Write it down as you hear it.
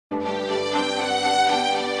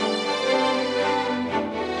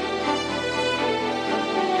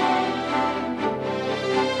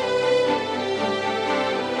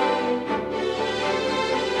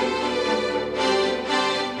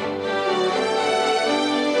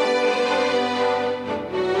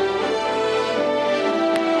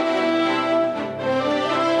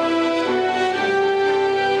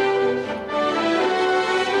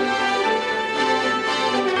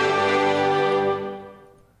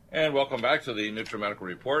And welcome back to the NutriMedical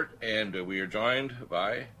Report, and we are joined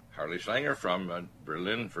by Harley Schlanger from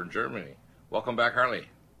Berlin for Germany. Welcome back, Harley.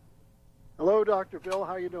 Hello, Dr. Bill.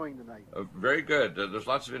 How are you doing tonight? Very good. There's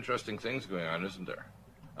lots of interesting things going on, isn't there?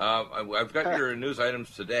 I've got your news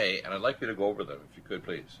items today, and I'd like you to go over them, if you could,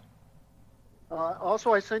 please.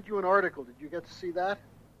 Also, I sent you an article. Did you get to see that?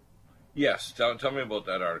 Yes. Tell me about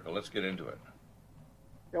that article. Let's get into it.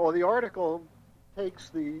 Yeah, well, the article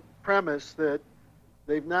takes the premise that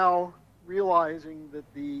they've now realizing that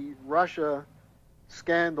the Russia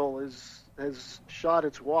scandal has shot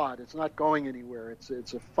its wad. It's not going anywhere.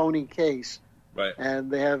 It's a phony case, right? And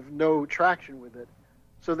they have no traction with it.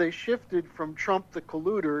 So they shifted from Trump the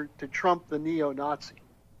colluder to Trump the neo-Nazi.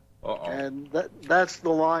 Uh-oh. And that's the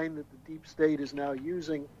line that the deep state is now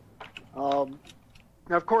using. Now,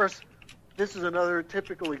 of course, this is another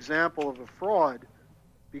typical example of a fraud,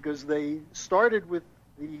 because they started with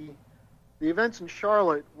the events in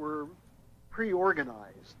Charlotte were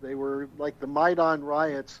pre-organized. They were like the Maidan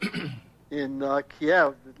riots in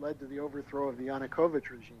Kiev that led to the overthrow of the Yanukovych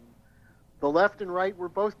regime. The left and right were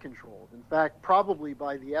both controlled. In fact, probably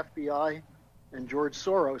by the FBI and George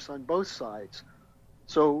Soros on both sides.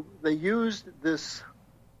 So they used this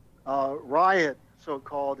riot,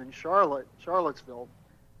 so-called, in Charlottesville,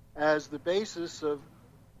 as the basis of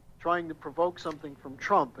trying to provoke something from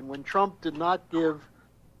Trump. And when Trump did not give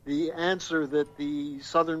the answer that the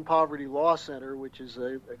Southern Poverty Law Center, which is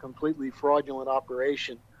a completely fraudulent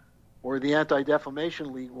operation, or the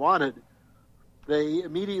Anti-Defamation League wanted, they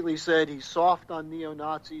immediately said he's soft on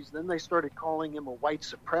neo-Nazis. Then they started calling him a white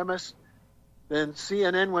supremacist. Then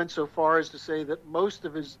CNN went so far as to say that most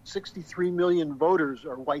of his 63 million voters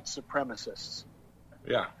are white supremacists.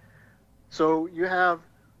 Yeah. So you have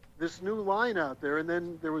this new line out there, and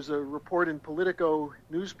then there was a report in Politico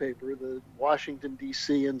newspaper, the Washington,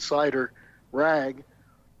 D.C. insider rag,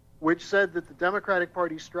 which said that the Democratic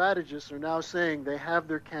Party strategists are now saying they have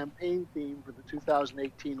their campaign theme for the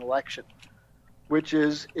 2018 election, which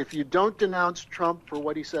is, if you don't denounce Trump for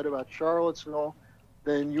what he said about Charlottesville,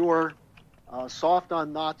 then you're soft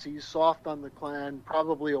on Nazis, soft on the Klan,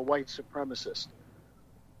 probably a white supremacist.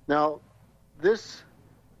 Now, this,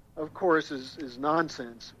 of course, is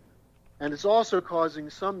nonsense. And it's also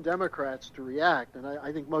causing some Democrats to react. And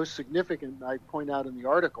I think most significant, I point out in the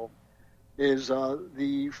article, is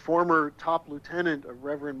the former top lieutenant of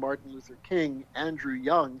Reverend Martin Luther King, Andrew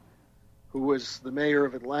Young, who was the mayor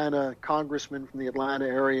of Atlanta, congressman from the Atlanta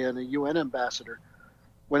area, and a UN ambassador.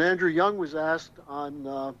 When Andrew Young was asked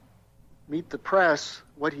on Meet the Press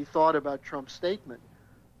what he thought about Trump's statement,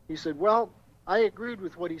 he said, well, I agreed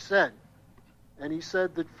with what he said. And he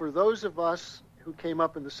said that for those of us who came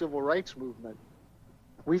up in the civil rights movement,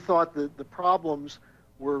 we thought that the problems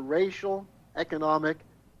were racial, economic,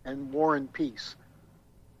 and war and peace.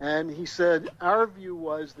 And he said, our view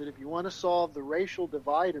was that if you want to solve the racial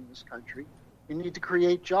divide in this country, you need to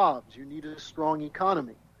create jobs. You need a strong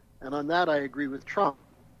economy. And on that, I agree with Trump.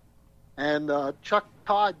 And Chuck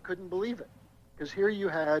Todd couldn't believe it, because here you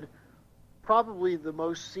had probably the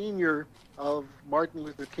most senior of Martin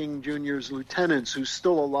Luther King Jr.'s lieutenants who's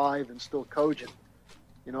still alive and still cogent.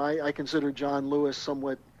 You know, I consider John Lewis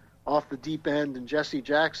somewhat off the deep end, and Jesse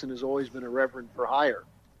Jackson has always been a reverend for hire.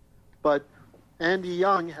 But Andy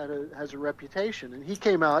Young has a reputation, and he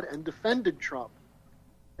came out and defended Trump.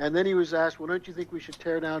 And then he was asked, well, don't you think we should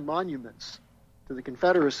tear down monuments to the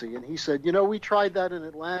Confederacy? And he said, you know, we tried that in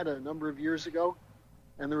Atlanta a number of years ago,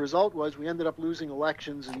 and the result was we ended up losing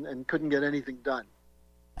elections and couldn't get anything done.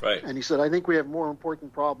 Right. And he said, I think we have more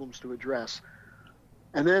important problems to address.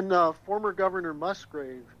 And then former Governor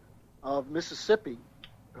Musgrave of Mississippi,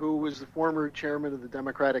 who was the former chairman of the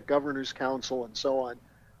Democratic Governors Council and so on,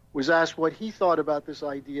 was asked what he thought about this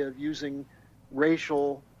idea of using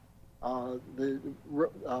racial,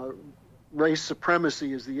 race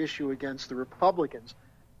supremacy as the issue against the Republicans.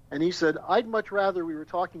 And he said, I'd much rather we were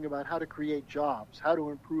talking about how to create jobs, how to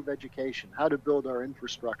improve education, how to build our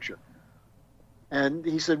infrastructure. And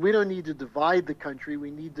he said, we don't need to divide the country.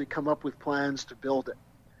 We need to come up with plans to build it.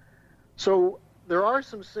 So there are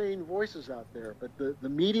some sane voices out there, but the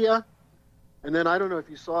media, and then I don't know if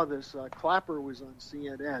you saw this, Clapper was on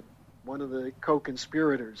CNN, one of the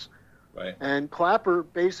co-conspirators. Right. And Clapper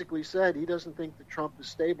basically said he doesn't think that Trump is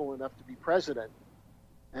stable enough to be president.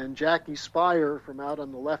 And Jackie Speier from out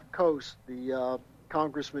on the left coast, the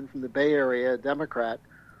congressman from the Bay Area, a Democrat,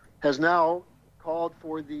 has now called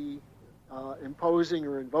for the imposing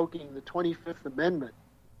or invoking the 25th Amendment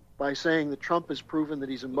by saying that Trump has proven that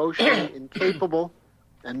he's emotionally incapable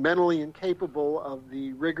and mentally incapable of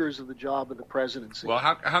the rigors of the job of the presidency. Well,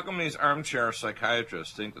 how come these armchair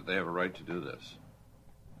psychiatrists think that they have a right to do this?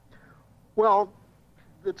 Well,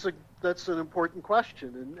 that's an important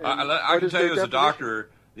question. And I can tell you as a doctor,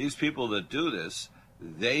 these people that do this,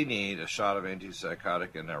 they need a shot of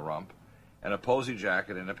antipsychotic in their rump and a posy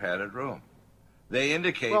jacket in a padded room. They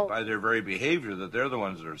indicate by their very behavior that they're the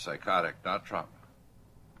ones that are psychotic, not Trump.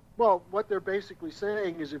 Well, what they're basically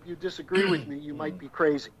saying is if you disagree with me, you might be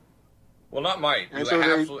crazy. Well, not might. And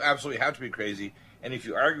You absolutely have to be crazy. And if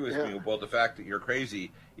you argue with me about the fact that you're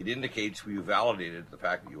crazy, it indicates you validated the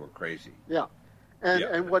fact that you were crazy. Yeah.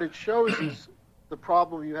 And what it shows is the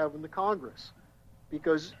problem you have in the Congress.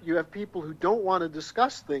 Because you have people who don't want to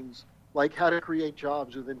discuss things like how to create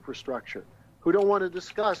jobs with infrastructure, who don't want to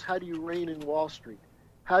discuss how do you rein in Wall Street,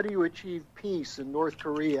 how do you achieve peace in North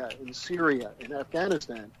Korea, in Syria, in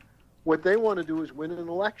Afghanistan. What they want to do is win an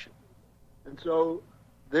election. And so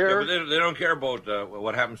they don't care about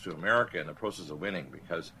what happens to America in the process of winning,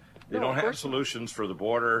 because they don't have solutions for the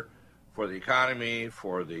border, for the economy,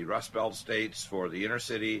 for the Rust Belt states, for the inner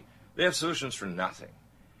city. They have solutions for nothing.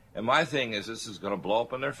 And my thing is, this is going to blow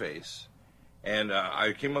up in their face. And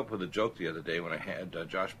I came up with a joke the other day when I had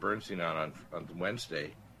Josh Bernstein on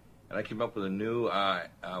Wednesday, and I came up with a new,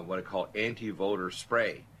 what I call anti-voter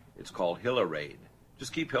spray. It's called Hillary.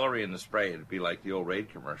 Just keep Hillary in the spray. It'd be like the old Raid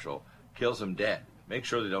commercial. Kills them dead. Make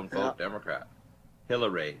sure they don't vote Democrat.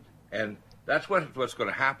 Hillary. And that's what's going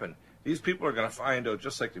to happen. These people are going to find out,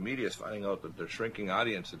 just like the media is finding out that their shrinking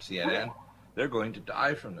audience at CNN, they're going to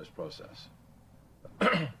die from this process.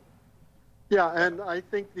 Yeah, and I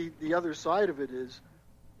think the other side of it is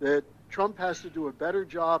that Trump has to do a better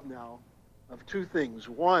job now of two things.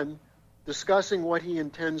 One, discussing what he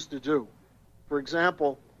intends to do. For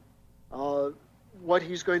example, what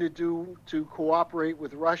he's going to do to cooperate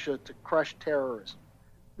with Russia to crush terrorism.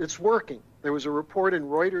 It's working. There was a report in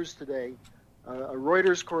Reuters today. A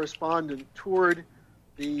Reuters correspondent toured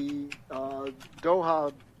the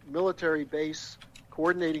Doha military base,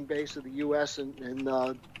 coordinating base of the U.S. in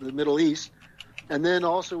the Middle East, and then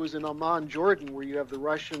also was in Amman, Jordan, where you have the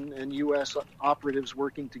Russian and U.S. operatives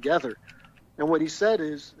working together. And what he said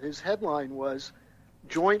is, his headline was,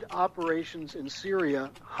 Joint Operations in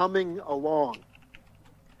Syria Humming Along.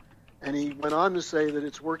 And he went on to say that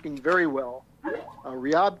it's working very well.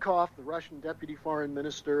 Ryabkov, the Russian deputy foreign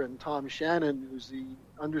minister, and Tom Shannon, who's the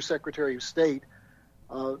undersecretary of state,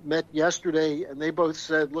 met yesterday, and they both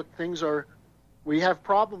said, look, we have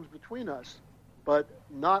problems between us, but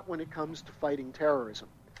not when it comes to fighting terrorism.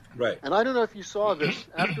 Right. And I don't know if you saw this,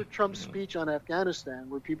 after Trump's speech on Afghanistan,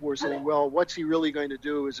 where people were saying, well, what's he really going to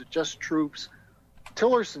do? Is it just troops?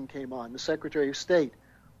 Tillerson came on, the Secretary of State,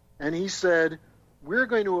 and he said, we're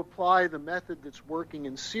going to apply the method that's working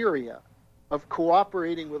in Syria of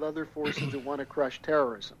cooperating with other forces that want to crush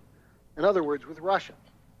terrorism. In other words, with Russia.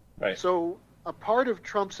 Right. So a part of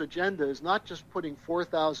Trump's agenda is not just putting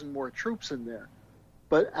 4,000 more troops in there,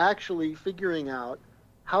 but actually figuring out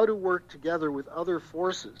how to work together with other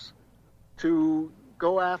forces to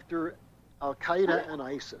go after Al-Qaeda and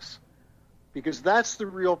ISIS. Because that's the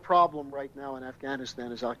real problem right now in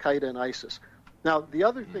Afghanistan, is Al-Qaeda and ISIS. Now, the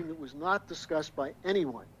other thing that was not discussed by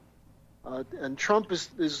anyone, and Trump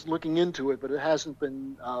is looking into it, but it hasn't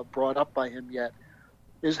been brought up by him yet,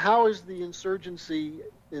 is how is the insurgency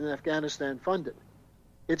in Afghanistan funded?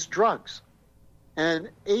 It's drugs. And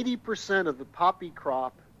 80% of the poppy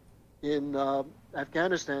crop in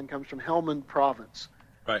Afghanistan comes from Helmand Province.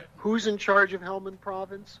 Right. Who's in charge of Helmand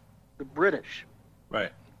Province? The British.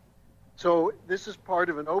 Right. So this is part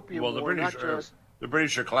of an opium war, the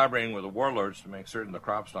British are collaborating with the warlords to make certain the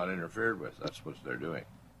crop's not interfered with. That's what they're doing.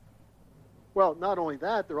 Well, not only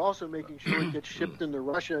that, they're also making sure it gets shipped into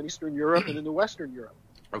Russia and Eastern Europe and into Western Europe.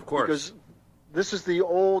 Of course. Because this is the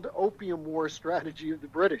old opium war strategy of the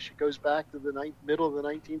British. It goes back to the middle of the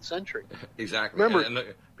 19th century. Exactly. Remember,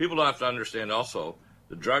 and people don't have to understand also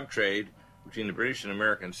the drug trade between the British and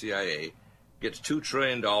American CIA gets $2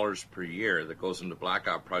 trillion per year that goes into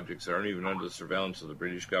blackout projects that aren't even under the surveillance of the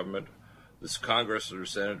British government, this Congress or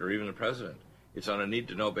Senate, or even the President. It's on a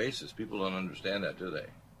need-to-know basis. People don't understand that, do they?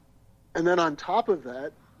 And then on top of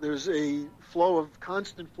that, there's a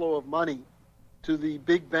constant flow of money to the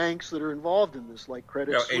big banks that are involved in this, like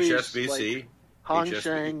Credit Suisse, HSBC, like Hong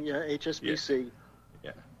Sheng, HSBC.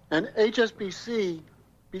 Yeah. And HSBC,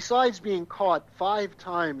 besides being caught 5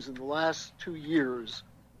 times in the last 2 years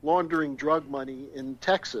laundering drug money in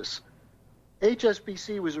Texas,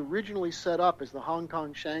 HSBC was originally set up as the Hong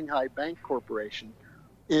Kong Shanghai Bank Corporation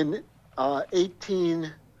in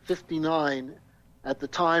 1859 at the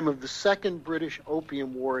time of the Second British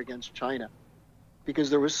Opium War against China,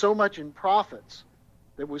 because there was so much in profits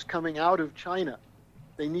that was coming out of China.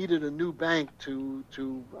 They needed a new bank to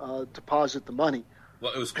deposit the money.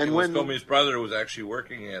 Well, it was Comey's brother who was actually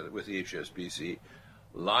working with the HSBC,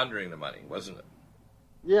 laundering the money, wasn't it?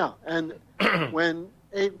 Yeah, and when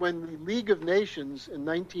the League of Nations in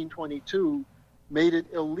 1922 made it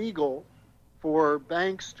illegal for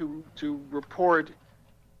banks to report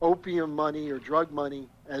opium money or drug money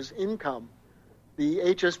as income, the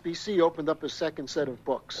HSBC opened up a second set of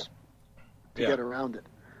books to get around it.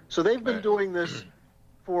 So they've been doing this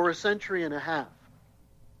for a century and a half.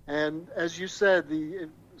 And as you said,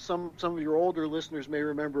 some of your older listeners may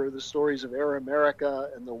remember the stories of Air America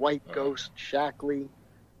and the White Ghost, Shackley,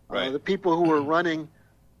 the people who were running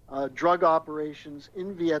drug operations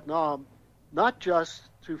in Vietnam, not just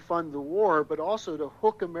to fund the war, but also to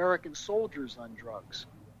hook American soldiers on drugs.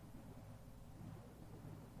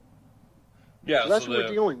 Yeah, so that's what we're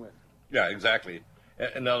dealing with. Yeah, exactly.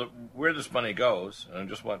 And now, where this money goes, and I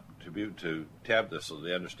just want to tab this so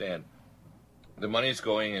they understand, the money is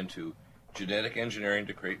going into genetic engineering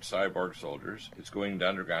to create cyborg soldiers. It's going to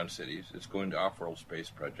underground cities. It's going to off-world space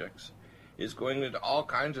projects. It's going into all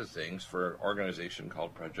kinds of things for an organization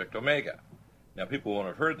called Project Omega. Now, people won't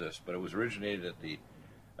have heard this, but it was originated at the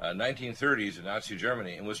 1930s in Nazi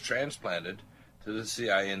Germany and was transplanted to the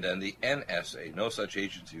CIA and then the NSA, no such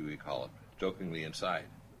agency we call it, jokingly inside.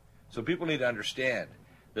 So people need to understand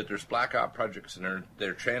that there's black op projects and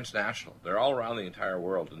they're transnational. They're all around the entire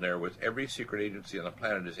world, and they're with every secret agency on the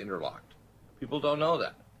planet is interlocked. People don't know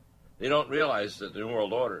that. They don't realize that the New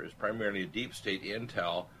World Order is primarily a deep state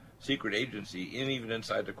intel secret agency, even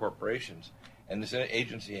inside the corporations. And this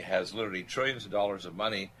agency has literally trillions of dollars of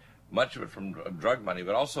money, much of it from drug money,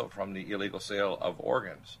 but also from the illegal sale of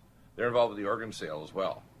organs. They're involved with the organ sale as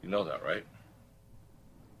well. You know that, right?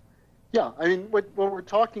 Yeah, I mean, what we're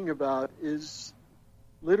talking about is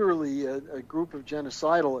literally a group of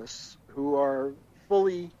genocidalists who are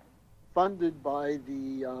fully funded by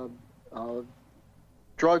the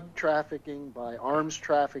drug trafficking, by arms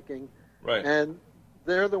trafficking. Right. And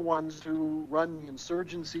they're the ones who run the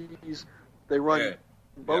insurgencies. They run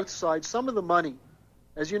both sides. Some of the money,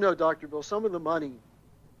 as you know, Dr. Bill, some of the money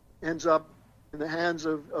ends up in the hands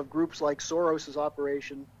of groups like Soros's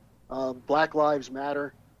operation, Black Lives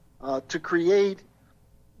Matter, to create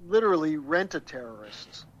literally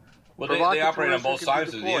rent-a-terrorists. Well, they operate on both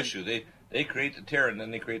sides of the issue. They create the terror, and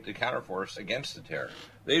then they create the counterforce against the terror.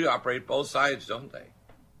 They operate both sides, don't they?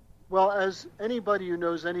 Well, as anybody who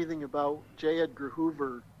knows anything about J. Edgar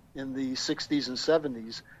Hoover in the 60s and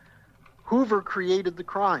 70s, Hoover created the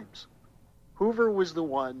crimes. Hoover was the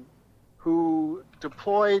one who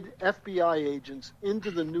deployed FBI agents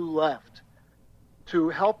into the New Left to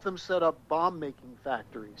help them set up bomb-making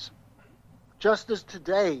factories. Just as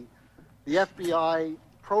today, the FBI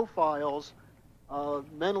profiles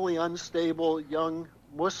mentally unstable young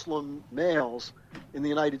Muslim males in the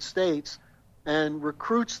United States and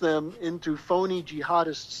recruits them into phony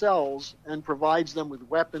jihadist cells and provides them with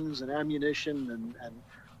weapons and ammunition and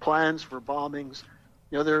plans for bombings.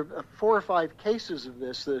 You know, there are 4 or 5 cases of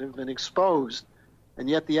this that have been exposed, and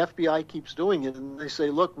yet the FBI keeps doing it, and they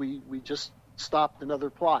say, look, we just stopped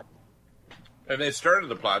another plot. And they started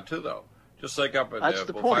the plot, too, though. Just like up at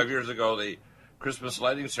 5 years ago, the Christmas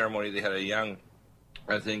lighting ceremony, they had a young,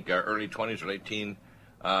 I think, early 20s or late teen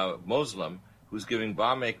Muslim who's giving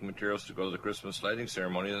bomb-making materials to go to the Christmas lighting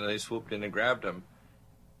ceremony, and then they swooped in and grabbed him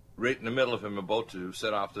right in the middle of him about to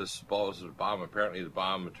set off this bomb. Apparently the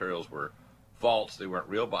bomb materials were false. They weren't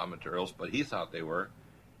real bomb materials, but he thought they were.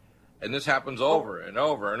 And this happens over and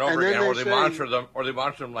over and over again, or they monitor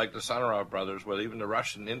them like the Sanarov brothers, where even the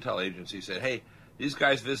Russian intel agency said, hey, these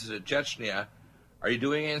guys visited Chechnya. Are you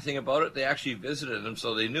doing anything about it? They actually visited them,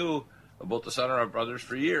 so they knew about the Sanarov brothers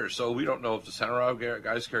for years. So we don't know if the Sanarov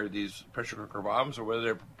guys carried these pressure cooker bombs or whether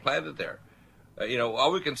they're planted there.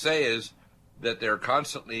 All we can say is that they're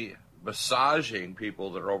constantly massaging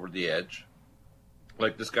people that are over the edge,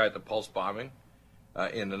 like this guy at the Pulse bombing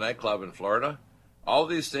in the nightclub in Florida. All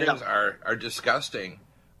these things are disgusting,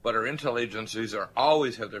 but our intel agencies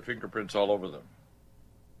always have their fingerprints all over them.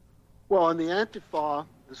 Well, and the Antifa,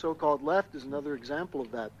 the so-called left, is another example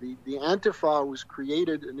of that. The Antifa was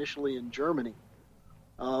created initially in Germany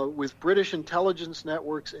with British intelligence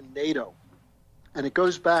networks and NATO. And it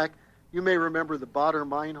goes back, you may remember the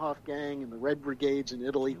Baader-Meinhof gang and the Red Brigades in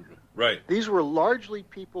Italy. Right. These were largely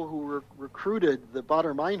people who recruited the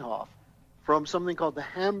Baader-Meinhof from something called the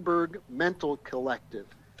Hamburg Mental Collective.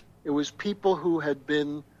 It was people who had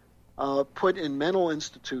been put in mental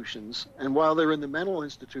institutions, and while they were in the mental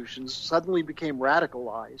institutions, suddenly became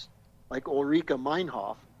radicalized, like Ulrike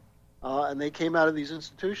Meinhof, and they came out of these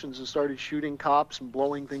institutions and started shooting cops and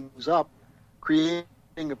blowing things up, creating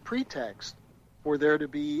a pretext for there to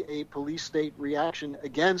be a police state reaction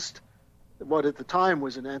against what at the time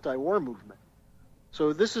was an anti-war movement.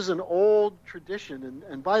 So this is an old tradition.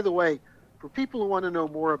 And by the way, for people who want to know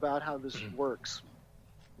more about how this works,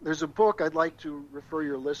 there's a book I'd like to refer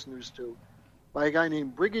your listeners to by a guy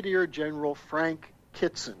named Brigadier General Frank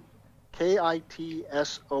Kitson,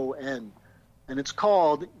 Kitson, and it's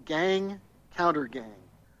called Gang Counter Gang.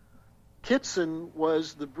 Kitson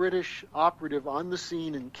was the British operative on the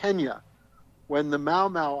scene in Kenya when the Mau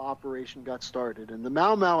Mau operation got started. And the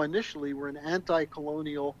Mau Mau initially were an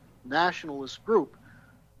anti-colonial nationalist group.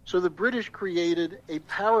 So the British created a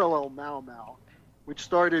parallel Mau Mau, which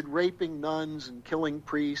started raping nuns and killing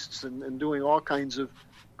priests and doing all kinds of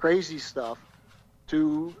crazy stuff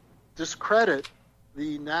to discredit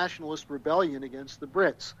the nationalist rebellion against the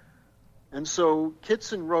Brits. And so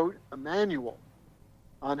Kitson wrote a manual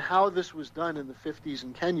on how this was done in the 50s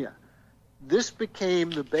in Kenya. This became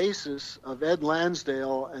the basis of Ed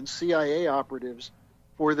Lansdale and CIA operatives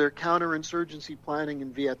for their counterinsurgency planning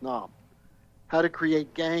in Vietnam. How to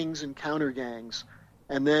create gangs and counter gangs,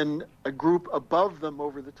 and then a group above them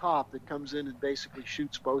over the top that comes in and basically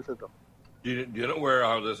shoots both of them. Do you know where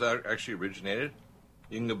all this actually originated?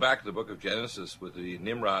 You can go back to the book of Genesis with the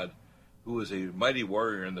Nimrod, who was a mighty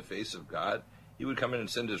warrior in the face of God. He would come in and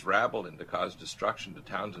send his rabble in to cause destruction to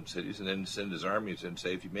towns and cities, and then send his armies and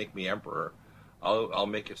say, if you make me emperor, I'll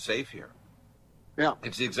make it safe here. Yeah.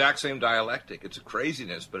 It's the exact same dialectic. It's a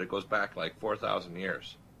craziness, but it goes back like 4,000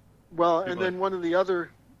 years. Well, and then one of the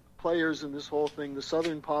other players in this whole thing, the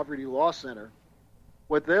Southern Poverty Law Center,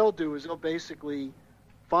 what they'll do is they'll basically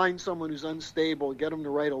find someone who's unstable, get him to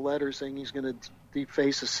write a letter saying he's going to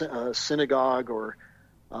deface a synagogue or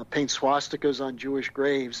paint swastikas on Jewish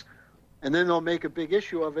graves, and then they'll make a big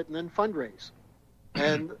issue of it and then fundraise.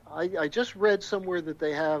 And I just read somewhere that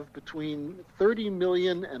they have between $30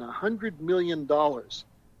 million and $100 million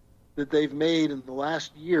that they've made in the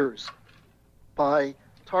last years by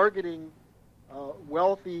targeting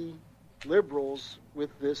wealthy liberals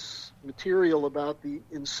with this material about the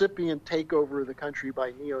incipient takeover of the country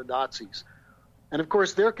by neo-Nazis. And of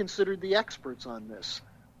course, they're considered the experts on this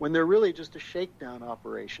when they're really just a shakedown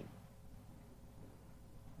operation.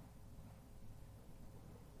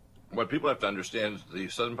 What people have to understand is the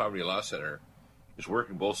Southern Poverty Law Center is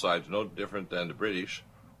working both sides, no different than the British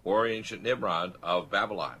or ancient Nimrod of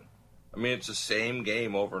Babylon. I mean, it's the same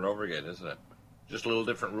game over and over again, isn't it? Just a little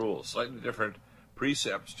different rules, slightly different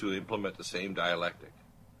precepts to implement the same dialectic.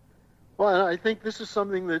 Well, I think this is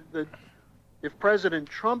something that if President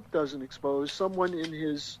Trump doesn't expose, someone in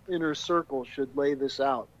his inner circle should lay this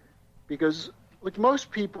out. Because look,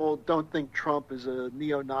 most people don't think Trump is a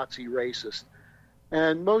neo-Nazi racist.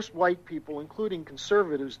 And most white people, including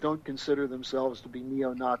conservatives, don't consider themselves to be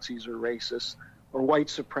neo-Nazis or racists or white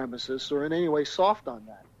supremacists or in any way soft on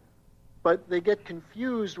that. But they get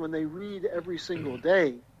confused when they read every single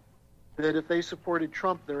day that if they supported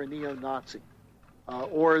Trump, they're a neo-Nazi,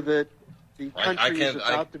 or that the country is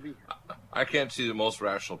about to be... I can't see the most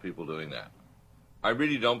rational people doing that. I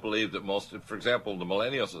really don't believe that most... For example, the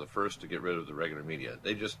millennials are the first to get rid of the regular media.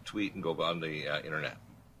 They just tweet and go on the internet.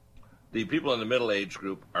 The people in the middle age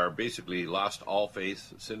group are basically lost all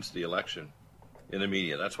faith since the election in the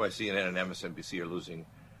media. That's why CNN and MSNBC are losing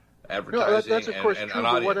advertising that's of course and true,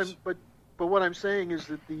 audience. But what I'm saying is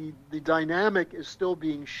that the dynamic is still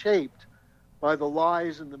being shaped by the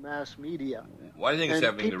lies in the mass media. Well, I think it's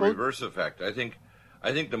having the reverse effect. I think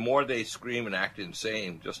the more they scream and act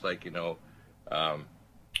insane, just like, some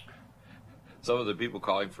of the people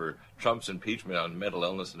calling for Trump's impeachment on mental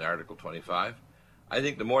illness in Article 25, I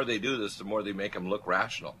think the more they do this, the more they make him look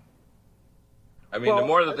rational. I mean, the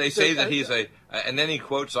more that they say that he's and then he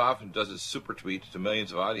quotes off and does his super tweets to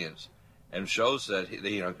millions of audience and shows that he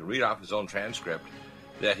can read off his own transcript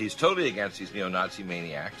that he's totally against these neo-Nazi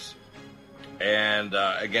maniacs and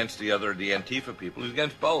against the Antifa people. He's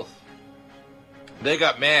against both. They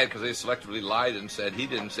got mad because they selectively lied and said he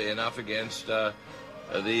didn't say enough against the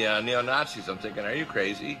neo-Nazis. I'm thinking, are you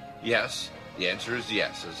crazy? Yes. The answer is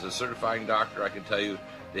yes. As a certifying doctor, I can tell you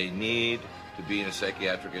they need to be in a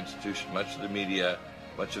psychiatric institution. Much of the media,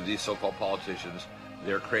 much of these so-called politicians,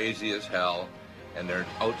 they're crazy as hell, and they're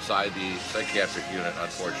outside the psychiatric unit,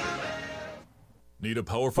 unfortunately. Need a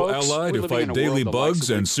powerful ally to fight daily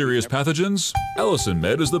bugs and serious pathogens? Allicin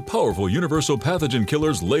Med is the powerful universal pathogen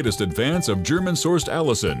killer's latest advance of German-sourced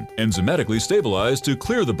allicin, enzymatically stabilized to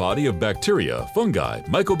clear the body of bacteria, fungi,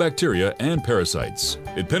 mycobacteria, and parasites.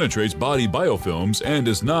 It penetrates body biofilms and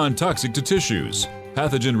is non-toxic to tissues.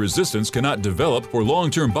 Pathogen resistance cannot develop for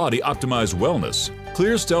long-term body-optimized wellness.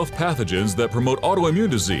 Clear stealth pathogens that promote autoimmune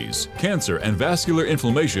disease, cancer and vascular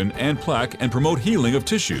inflammation and plaque and promote healing of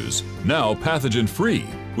tissues. Now pathogen-free.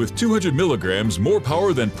 With 200 milligrams more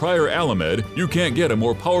power than prior Alamed, you can't get a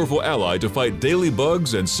more powerful ally to fight daily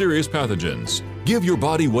bugs and serious pathogens. Give your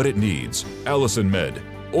body what it needs. Allison Med.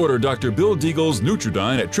 Order Dr. Bill Deagle's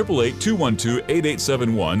Nutridyne at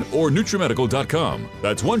 888-212-8871 or NutriMedical.com.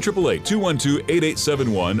 That's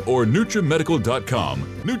 1-888-212-8871 or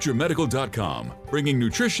NutriMedical.com. NutriMedical.com, bringing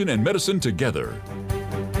nutrition and medicine together.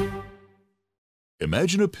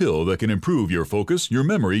 Imagine a pill that can improve your focus, your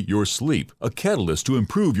memory, your sleep, a catalyst to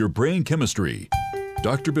improve your brain chemistry.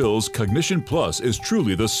 Dr. Bill's Cognition Plus is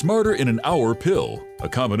truly the smarter in an hour pill. A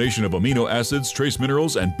combination of amino acids, trace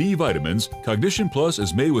minerals, and B vitamins, Cognition Plus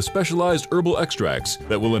is made with specialized herbal extracts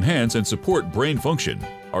that will enhance and support brain function.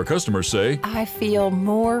 Our customers say, I feel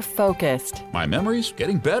more focused. My memory's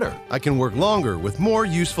getting better. I can work longer with more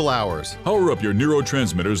useful hours. Power up your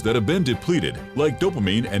neurotransmitters that have been depleted, like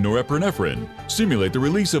dopamine and norepinephrine. Stimulate the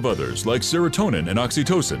release of others, like serotonin and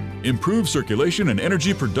oxytocin. Improve circulation and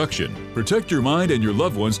energy production. Protect your mind and your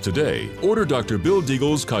loved ones today. Order Dr. Bill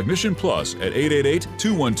Deagle's Cognition Plus at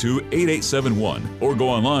 888-212-8871 or go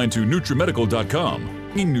online to NutriMedical.com.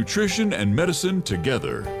 Bringing nutrition and medicine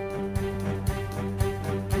together.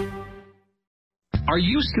 Are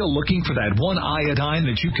you still looking for that one iodine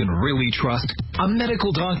that you can really trust? A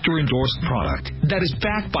medical doctor endorsed product that is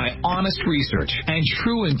backed by honest research and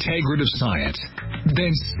true integrative science?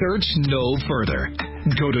 Then search no further.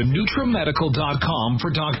 Go to NutriMedical.com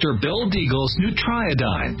for Dr. Bill Deagle's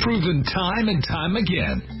Nutriodine, proven time and time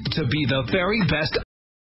again to be the very best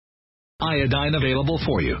iodine available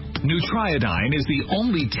for you. Nutriodine is the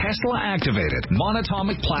only Tesla-activated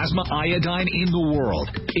monatomic plasma iodine in the world.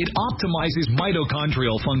 It optimizes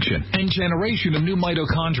mitochondrial function and generation of new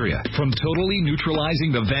mitochondria, from totally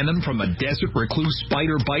neutralizing the venom from a desert recluse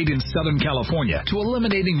spider bite in Southern California to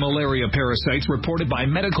eliminating malaria parasites reported by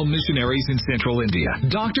medical missionaries in central India.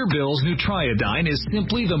 Dr. Bill's Nutriodine is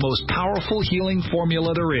simply the most powerful healing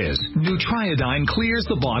formula there is. Nutriodine clears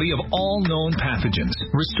the body of all known pathogens,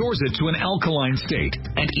 restores it to an alkaline state,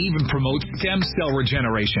 and even promotes stem cell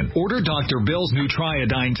regeneration. Order Dr. Bill's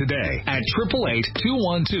Nutriodine today at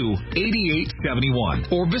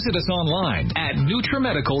 888-212-8871 or visit us online at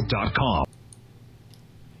NutriMedical.com.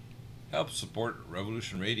 Help support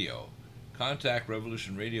Revolution Radio. Contact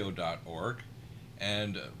revolutionradio.org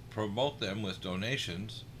and promote them with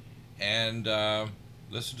donations, and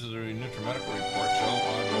listen to the NutriMedical Report show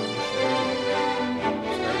on Revolution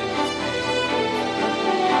Radio. Starting this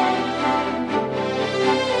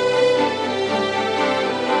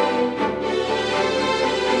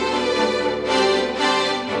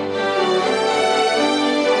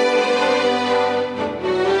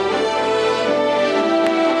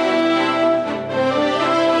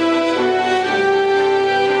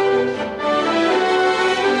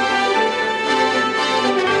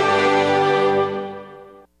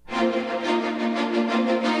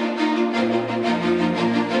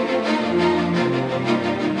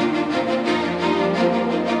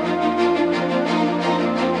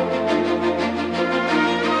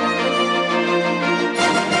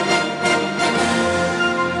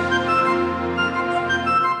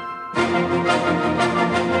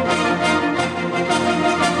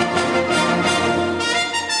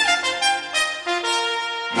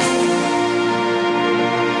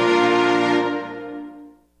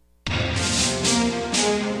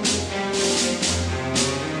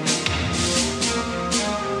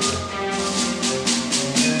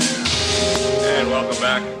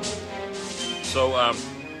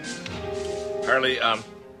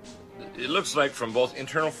it looks like from both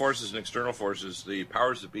internal forces and external forces, the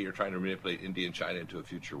powers that be are trying to manipulate India and China into a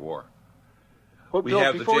future war. Well, we Bill,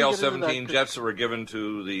 have the JL-17 that, jets that were given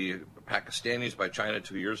to the Pakistanis by China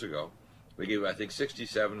 2 years ago. We gave, I think,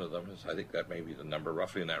 67 of them. I think that may be the number,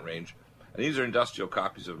 roughly in that range. And these are industrial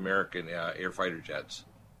copies of American air fighter jets.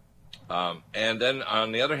 And then,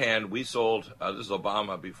 on the other hand, we sold, this is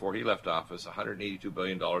Obama before he left office, $182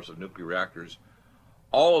 billion of nuclear reactors.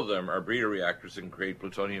 All of them are breeder reactors that can create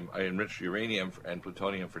plutonium, enriched uranium, and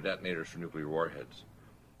plutonium for detonators for nuclear warheads.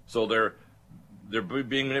 So they're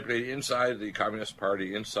being manipulated inside the Communist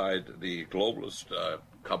Party, inside the globalist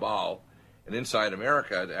cabal, and inside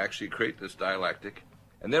America to actually create this dialectic.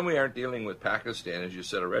 And then we aren't dealing with Pakistan, as you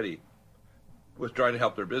said already, with trying to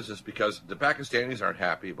help their business, because the Pakistanis aren't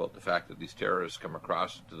happy about the fact that these terrorists come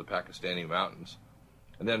across to the Pakistani mountains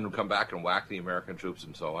and then come back and whack the American troops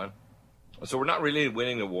and so on. So we're not really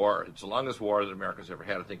winning the war. It's the longest war that America's ever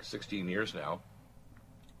had, I think 16 years now.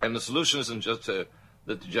 And the solution isn't just to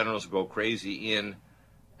that the generals go crazy in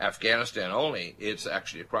Afghanistan only. It's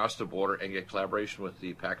actually across the border and get collaboration with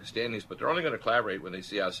the Pakistanis, but they're only going to collaborate when they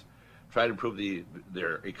see us try to improve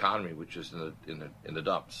their economy, which is in the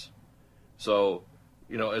dumps. So,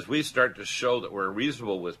 as we start to show that we're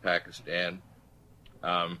reasonable with Pakistan,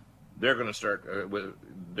 they're going to start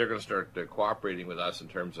cooperating with us in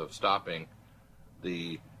terms of stopping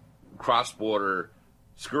the cross-border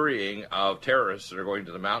scurrying of terrorists that are going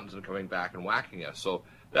to the mountains and coming back and whacking us. So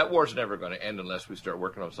that war's never going to end unless we start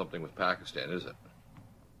working on something with Pakistan, is it?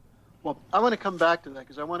 Well, I want to come back to that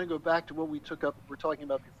because I want to go back to what we're talking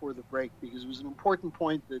about before the break, because it was an important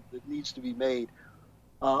point that needs to be made.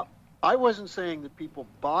 I wasn't saying that people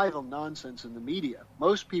buy the nonsense in the media.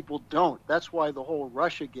 Most people don't. That's why the whole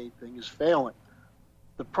Russiagate thing is failing.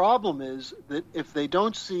 The problem is that if they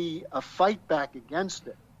don't see a fight back against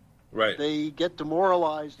it, right, they get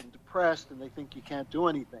demoralized and depressed and they think you can't do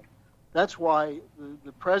anything. That's why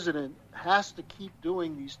the president has to keep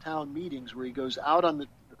doing these town meetings where he goes out on the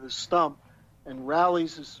stump and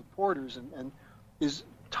rallies his supporters and is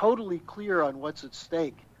totally clear on what's at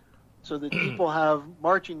stake, so that people have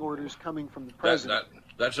marching orders coming from the president.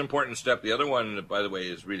 That's an important step. The other one, by the way,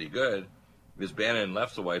 is really good, because Bannon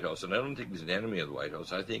left the White House, and I don't think he's an enemy of the White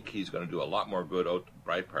House. I think he's going to do a lot more good out to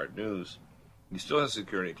Breitbart News. He still has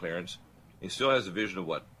security clearance. He still has a vision of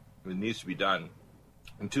what needs to be done.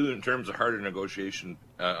 And two, in terms of harder negotiation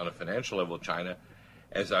on a financial level with China,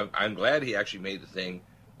 as I'm glad he actually made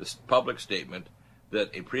this public statement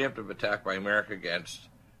that a preemptive attack by America against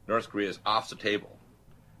North Korea is off the table.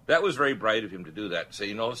 That was very bright of him to do that, to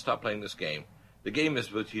say, let's stop playing this game. The game is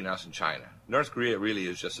between us and China. North Korea really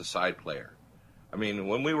is just a side player. I mean,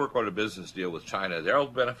 when we work out a business deal with China, they'll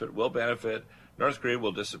benefit, we'll benefit, North Korea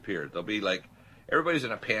will disappear. They'll be like, everybody's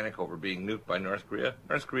in a panic over being nuked by North Korea.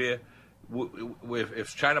 North Korea,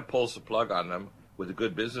 if China pulls the plug on them with a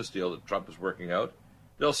good business deal that Trump is working out,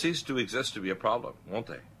 they'll cease to exist to be a problem, won't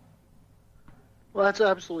they? Well, that's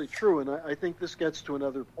absolutely true, and I think this gets to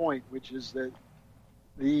another point, which is that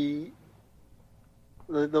the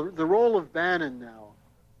role of Bannon now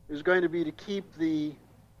is going to be to keep the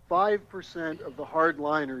 5% of the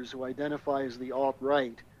hardliners who identify as the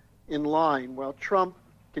alt-right in line, while Trump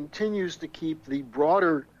continues to keep the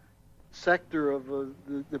broader sector of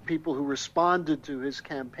the people who responded to his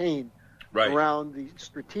campaign around the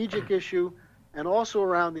strategic issue and also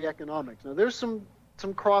around the economics. Now, there's some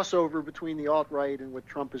crossover between the alt-right and what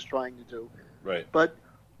Trump is trying to do. Right. But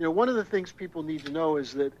one of the things people need to know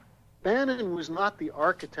is that Bannon was not the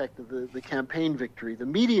architect of the campaign victory. The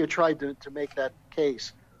media tried to make that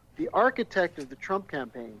case. The architect of the Trump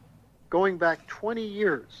campaign, going back 20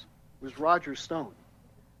 years, was Roger Stone.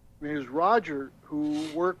 I mean, it was Roger who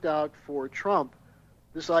worked out for Trump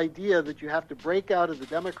this idea that you have to break out of the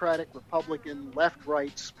Democratic-Republican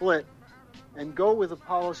left-right split and go with a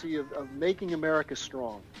policy of making America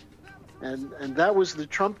strong. And that was the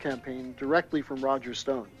Trump campaign directly from Roger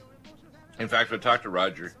Stone. In fact, when I talked to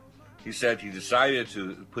Roger, he said he decided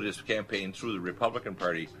to put his campaign through the Republican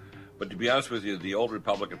Party, but to be honest with you, the old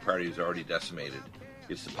Republican Party is already decimated.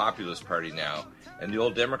 It's the Populist Party now, and the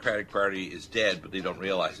old Democratic Party is dead, but they don't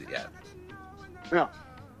realize it yet. Yeah.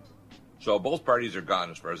 So both parties are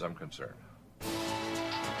gone as far as I'm concerned.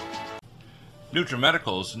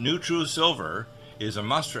 NutriMedical's NutriSilver is a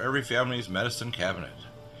must for every family's medicine cabinet.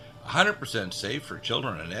 100% safe for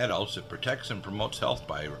children and adults, it protects and promotes health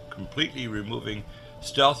by completely removing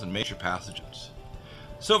stealth and major pathogens.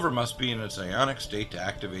 Silver must be in its ionic state to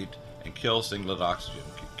activate and kill singlet oxygen,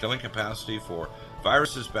 killing capacity for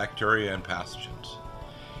viruses, bacteria, and pathogens.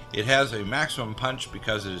 It has a maximum punch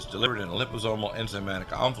because it is delivered in a liposomal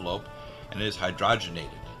enzymatic envelope and is hydrogenated.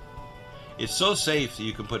 It's so safe that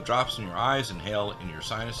you can put drops in your eyes and inhale in your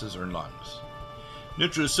sinuses or lungs.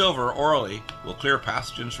 NutriSilver orally will clear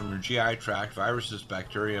pathogens from your GI tract, viruses,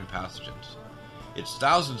 bacteria, and pathogens. It's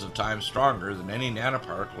thousands of times stronger than any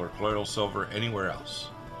nanoparticle or colloidal silver anywhere else.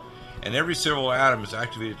 And every silver atom is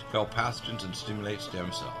activated to kill pathogens and stimulate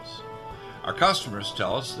stem cells. Our customers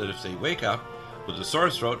tell us that if they wake up with a sore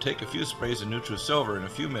throat, take a few sprays of NutriSilver in a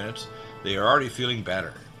few minutes, they are already feeling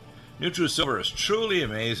better. NutriSilver is truly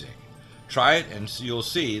amazing. Try it and you'll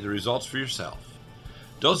see the results for yourself.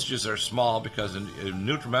 Dosages are small because of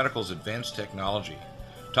NutriMedical's advanced technology,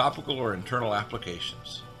 topical or internal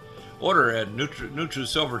applications. Order at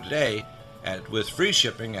NutriSilver today with free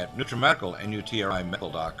shipping at NutriMedical,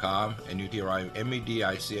 NutriMedical.com, and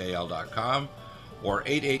NutriMedical.com, or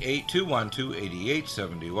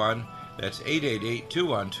 888-212-8871. That's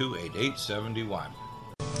 888-212-8871.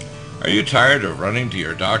 Are you tired of running to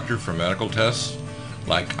your doctor for medical tests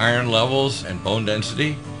like iron levels and bone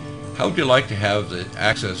density? how would you like to have the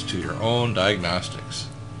access to your own diagnostics?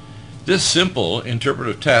 This simple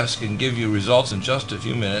interpretive test can give you results in just a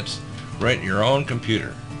few minutes right in your own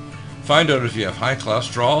computer. Find out if you have high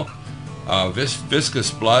cholesterol, viscous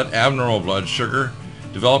blood, abnormal blood sugar,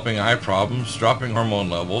 developing eye problems, dropping hormone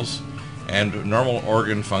levels, and normal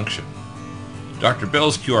organ function. Dr.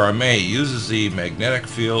 Bill's QRMA uses the magnetic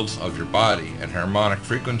fields of your body and harmonic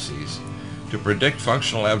frequencies to predict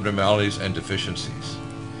functional abnormalities and deficiencies.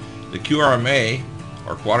 The QRMA,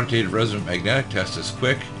 or Quantitative Resonant Magnetic Test, is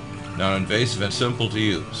quick, non-invasive, and simple to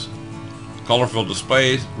use. Colorful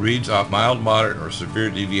displays reads off mild, moderate, or severe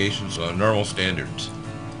deviations of normal standards.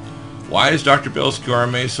 Why is Dr. Bill's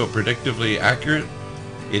QRMA so predictively accurate?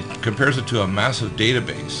 It compares it to a massive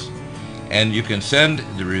database, and you can send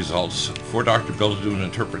the results for Dr. Bill to do an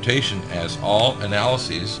interpretation, as all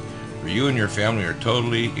analyses for you and your family are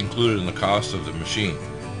totally included in the cost of the machine.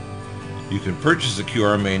 You can purchase the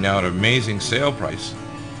QRMA now at an amazing sale price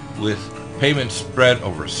with payments spread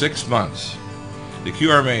over 6 months. The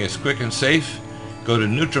QRMA is quick and safe. Go to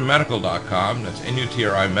NutriMedical.com, that's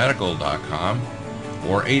NutriMedical.com,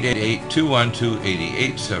 or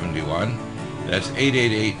 888-212-8871. That's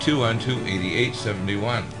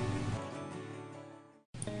 888-212-8871.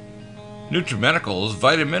 NutriMedical's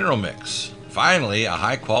Vitamineral Mix. Finally, a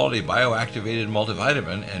high-quality bioactivated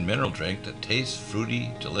multivitamin and mineral drink that tastes fruity,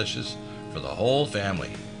 delicious for the whole family.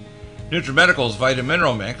 NutriMedical's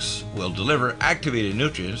Vitamineral Mix will deliver activated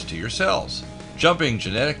nutrients to your cells, jumping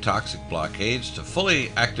genetic toxic blockades to fully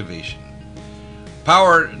activation.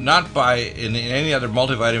 Powered not by in any other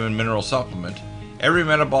multivitamin mineral supplement, every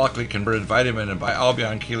metabolically converted vitamin and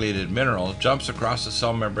bialbion chelated mineral jumps across the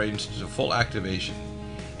cell membranes to full activation.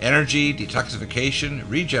 Energy, detoxification,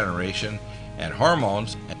 regeneration, and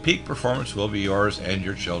hormones, and peak performance will be yours and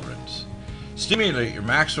your children's. Stimulate your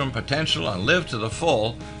maximum potential and live to the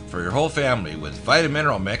full for your whole family with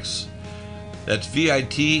Vitamineral Mix. That's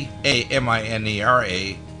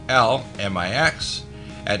VITAMINERAL-MIX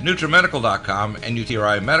at NutriMedical.com and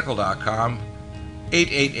NutriMedical.com,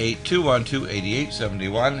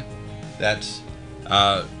 888-212-8871. That's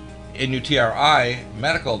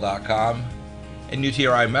NutriMedical.com and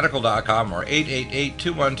NutriMedical.com, or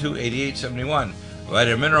 888-212-8871.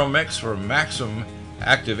 Vitamineral Mix for maximum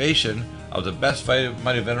activation of the best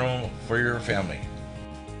vitamin for your family.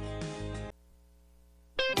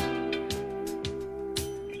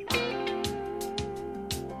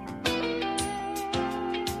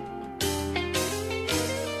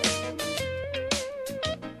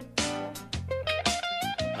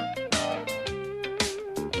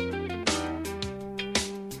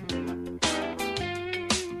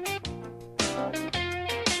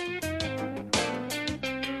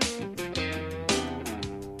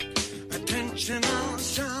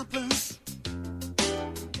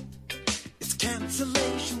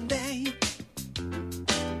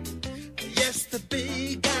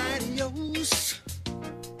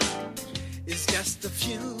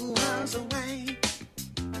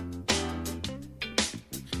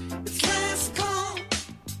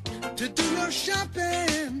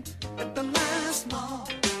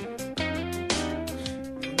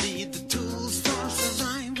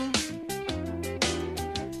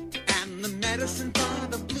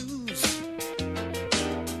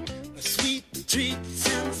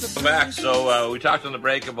 We talked on the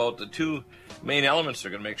break about the two main elements that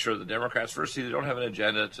are going to make sure the Democrats, firstly, they don't have an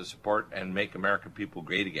agenda to support and make American people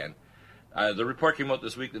great again. The report came out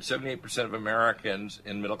this week that 78% of Americans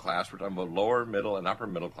in middle class, we're talking about lower, middle, and upper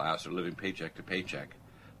middle class, are living paycheck to paycheck.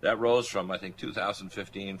 That rose from, I think,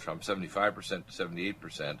 2015 from 75% to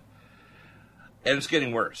 78%. And it's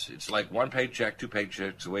getting worse. It's like one paycheck, two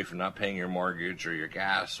paychecks away from not paying your mortgage or your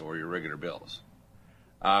gas or your regular bills.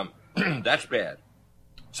 That's bad.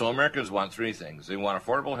 So Americans want three things. They want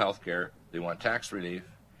affordable health care, they want tax relief,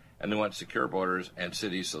 and they want secure borders and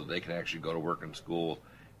cities so that they can actually go to work and school,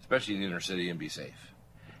 especially in the inner city, and be safe.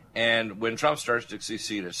 And when Trump starts to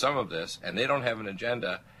succeed at some of this, and they don't have an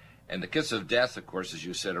agenda, and the kiss of death, of course, as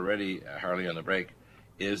you said already, Harley, on the break,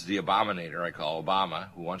 is the abominator, I call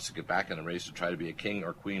Obama, who wants to get back in the race to try to be a king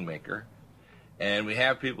or queen maker. And we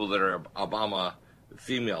have people that are Obama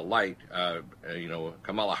female light,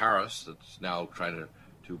 Kamala Harris, that's now trying to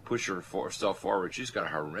push herself forward. She's got a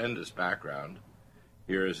horrendous background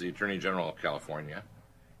here as the Attorney General of California.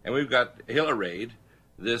 And we've got Hillary,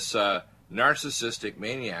 this narcissistic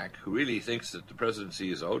maniac who really thinks that the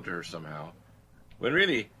presidency is owed to her somehow, when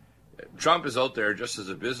really Trump is out there just as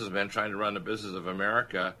a businessman trying to run the business of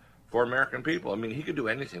America for American people. I mean, he could do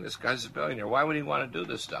anything. This guy's a billionaire. Why would he want to do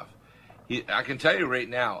this stuff? I can tell you right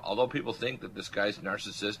now, although people think that this guy's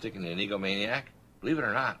narcissistic and an egomaniac, Believe it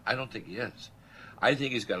or not, I don't think he is. I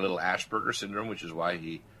think he's got a little Asperger syndrome, which is why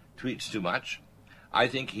he tweets too much. I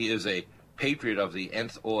think he is a patriot of the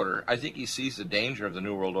nth order. I think he sees the danger of the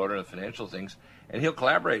New World Order and the financial things, and he'll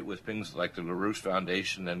collaborate with things like the LaRouche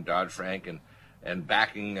Foundation and Dodd-Frank and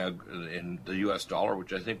backing in the U.S. dollar,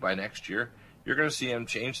 which I think by next year, you're going to see him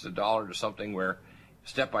change the dollar to something where,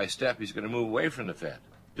 step by step, he's going to move away from the Fed,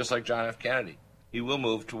 just like John F. Kennedy. He will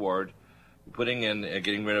move toward putting in,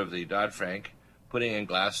 getting rid of the Dodd-Frank, putting in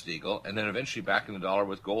Glass-Steagall, and then eventually backing the dollar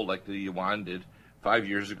with gold like the yuan did 5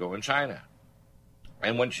 years ago in China.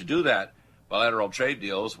 And once you do that, bilateral trade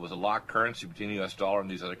deals with a locked currency between the U.S. dollar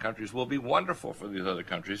and these other countries will be wonderful for these other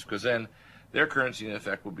countries, because then their currency, in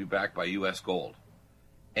effect, will be backed by U.S. gold.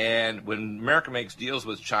 And when America makes deals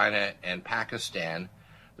with China and Pakistan,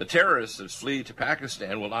 the terrorists that flee to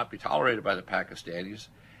Pakistan will not be tolerated by the Pakistanis,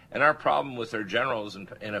 and our problem with their generals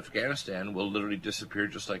in Afghanistan will literally disappear,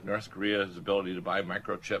 just like North Korea's ability to buy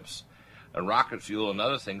microchips and rocket fuel and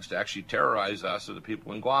other things to actually terrorize us or the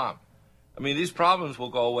people in Guam. I mean, these problems will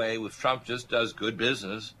go away if Trump just does good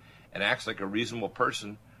business and acts like a reasonable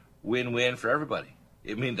person, win-win for everybody.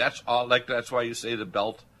 I mean, that's why you say the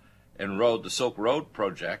Belt and Road, the Silk Road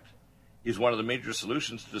project, is one of the major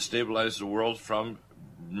solutions to stabilize the world from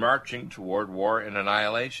marching toward war and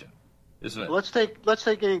annihilation, isn't it? Let's take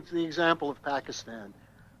the example of Pakistan,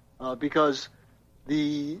 because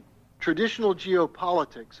the traditional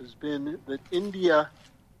geopolitics has been that India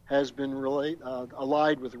has been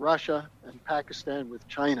allied with Russia and Pakistan with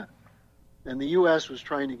China, and the U.S. was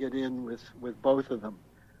trying to get in with both of them.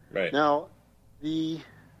 Right. Now, the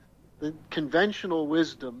conventional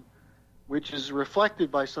wisdom, which is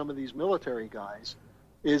reflected by some of these military guys,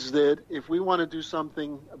 is that if we want to do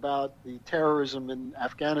something about the terrorism in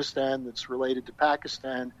Afghanistan that's related to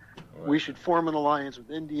Pakistan, we should form an alliance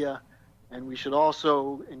with India, and we should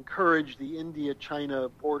also encourage the India-China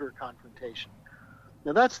border confrontation.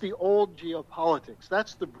 Now, that's the old geopolitics.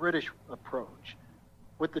 That's the British approach.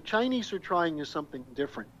 What the Chinese are trying is something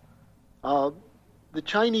different. The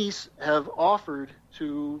Chinese have offered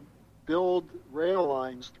to build rail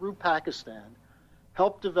lines through Pakistan,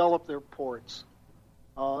 help develop their ports,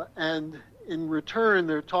 and in return,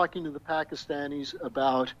 they're talking to the Pakistanis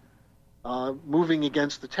about moving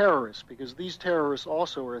against the terrorists, because these terrorists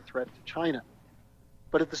also are a threat to China.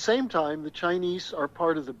 But at the same time, the Chinese are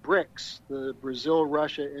part of the BRICS, the Brazil,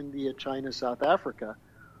 Russia, India, China, South Africa,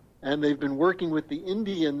 and they've been working with the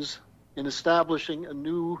Indians in establishing a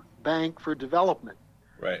new bank for development.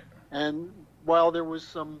 Right. And while there was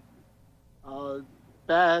some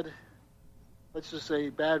bad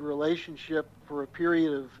relationship for a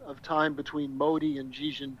period of time between Modi and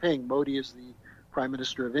Xi Jinping, Modi is the Prime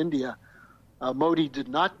Minister of India. Modi did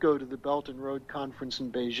not go to the Belt and Road Conference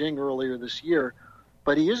in Beijing earlier this year,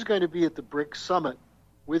 but he is going to be at the BRICS Summit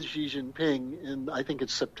with Xi Jinping in, I think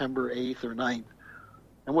it's September 8th or 9th.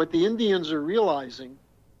 And what the Indians are realizing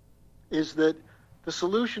is that the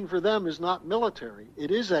solution for them is not military,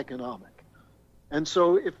 it is economic. And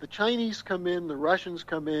so if the Chinese come in, the Russians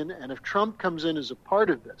come in, and if Trump comes in as a part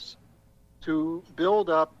of this to build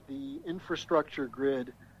up the infrastructure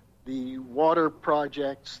grid, the water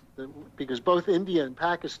projects, because both India and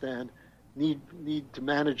Pakistan need to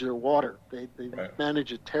manage their water. They right.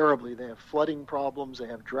 manage it terribly. They have flooding problems. They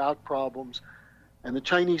have drought problems. And the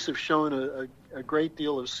Chinese have shown a great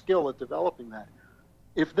deal of skill at developing that.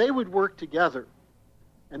 If they would work together,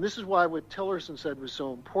 and this is why what Tillerson said was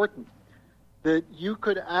so important, that you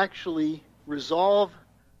could actually resolve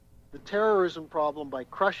the terrorism problem by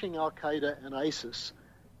crushing Al-Qaeda and ISIS,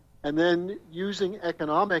 and then using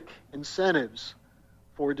economic incentives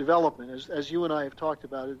for development. As you and I have talked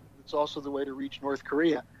about, it's also the way to reach North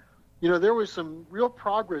Korea. You know, there was some real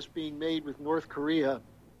progress being made with North Korea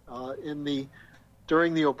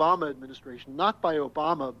during the Obama administration, not by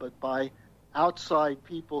Obama, but by outside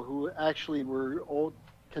people who actually were old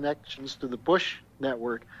connections to the Bush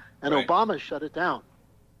network, and right. Obama shut it down.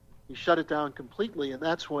 He shut it down completely, and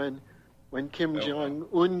that's when Kim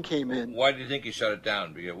Jong-un came in. Why do you think he shut it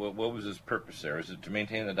down? What was his purpose there? Is it to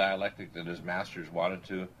maintain the dialectic that his masters wanted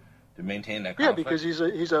to maintain that conflict? Yeah, because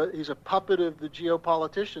he's a puppet of the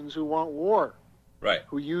geopoliticians who want war. Right.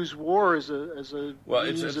 Who use war as a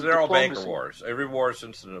well, they're all banker wars. Every war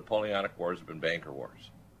since the Napoleonic Wars have been banker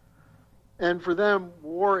wars. And for them,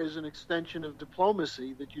 war is an extension of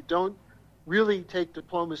diplomacy, that you don't really take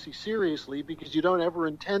diplomacy seriously because you don't ever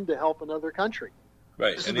intend to help another country.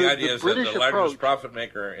 Right, and the idea is that the largest profit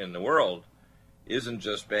maker in the world isn't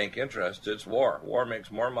just bank interest, it's war. War makes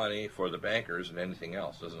more money for the bankers than anything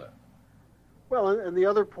else, doesn't it? Well, and the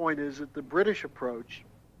other point is that the British approach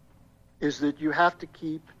is that you have to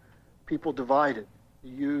keep people divided.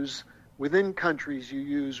 You use, within countries, you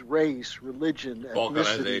use race, religion,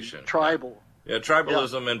 ethnicity, tribal. Yeah,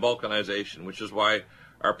 tribalism and balkanization, which is why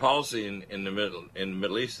our policy in the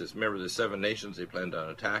Middle East is, remember, the 7 nations they planned on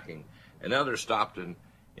attacking, and now they're stopped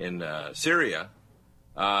in Syria,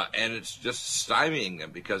 and it's just stymieing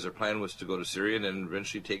them because their plan was to go to Syria and then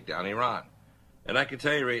eventually take down Iran. And I can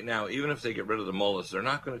tell you right now, even if they get rid of the mullahs, they're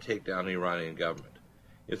not going to take down the Iranian government.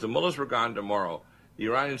 If the mullahs were gone tomorrow, the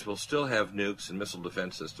Iranians will still have nukes and missile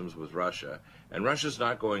defense systems with Russia, and Russia's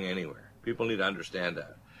not going anywhere. People need to understand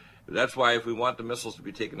that. That's why if we want the missiles to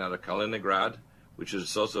be taken out of Kaliningrad, which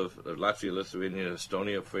is also Latvia, Lithuania, and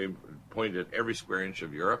Estonia, pointed at every square inch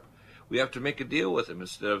of Europe, we have to make a deal with them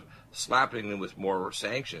instead of slapping them with more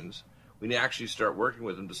sanctions. We need to actually start working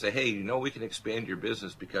with them to say, hey, we can expand your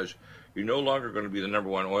business because you're no longer going to be the number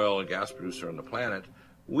 1 oil and gas producer on the planet.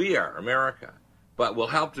 We are, America. But we'll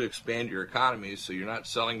help to expand your economy so you're not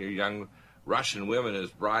selling your young Russian women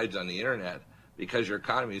as brides on the internet because your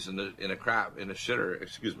economy is in a shitter,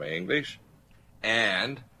 excuse my English.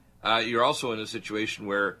 And you're also in a situation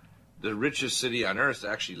where the richest city on earth to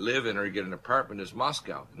actually live in or get an apartment is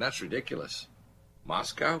Moscow. And that's ridiculous.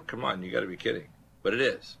 Moscow? Come on, you got to be kidding. But it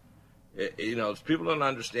is. People don't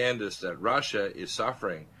understand this, that Russia is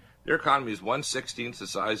suffering. Their economy is 1/16 the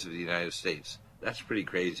size of the United States. That's pretty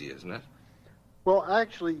crazy, isn't it? Well,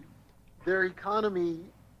 actually, their economy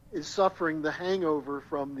is suffering the hangover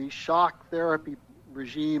from the shock therapy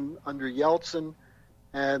regime under Yeltsin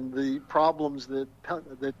and the problems that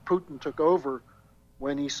Putin took over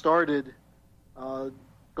when he started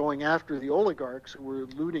going after the oligarchs who were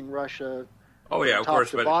looting Russia. Oh yeah, of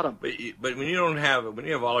course, but bottom. But when you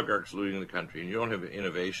have oligarchs looting the country and you don't have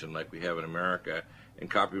innovation like we have in America and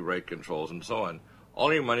copyright controls and so on,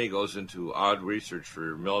 all your money goes into odd research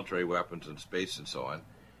for military weapons and space and so on,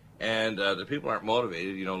 and the people aren't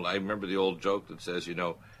motivated. I remember the old joke that says,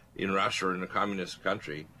 in Russia or in a communist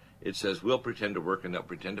country, it says we'll pretend to work and they'll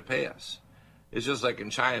pretend to pay us. It's just like in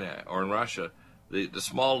China or in Russia, the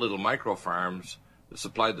small little micro farms that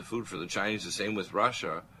supplied the food for the Chinese, the same with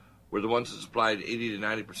Russia, were the ones that supplied 80 to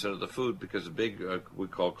 90% of the food because the big, we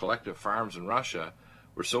call collective farms in Russia,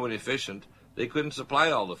 were so inefficient they couldn't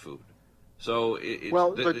supply all the food. So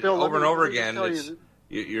Bill, over and over again,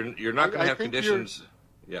 you're not going to have conditions.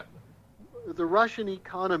 Yeah. The Russian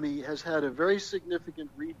economy has had a very significant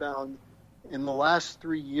rebound in the last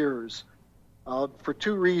 3 years for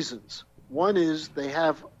 2 reasons. One is they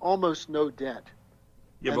have almost no debt.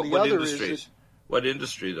 Yeah, but what industries? What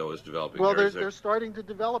industry, though, is developing? Well, they're starting to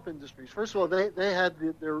develop industries. First of all, they had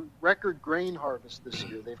their record grain harvest this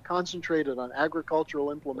year. They've concentrated on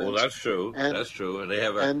agricultural implements. Well, that's true. That's true, and they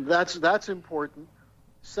have and that's important.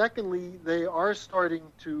 Secondly, they are starting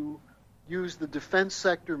to use the defense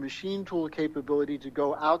sector machine tool capability to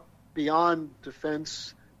go out beyond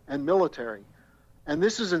defense and military. And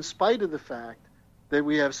this is in spite of the fact that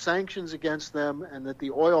we have sanctions against them and that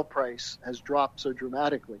the oil price has dropped so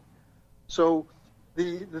dramatically. So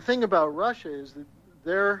the thing about Russia is that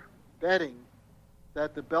they're betting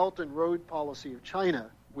that the Belt and Road policy of China,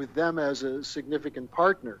 with them as a significant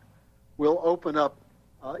partner, will open up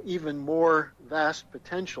even more vast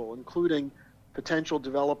potential, including potential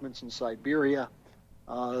developments in Siberia,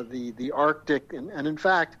 the Arctic. And in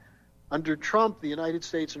fact, under Trump, the United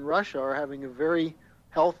States and Russia are having a very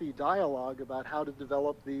healthy dialogue about how to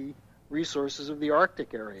develop the resources of the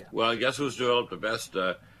Arctic area. Well, guess who's developed the best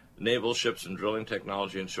naval ships and drilling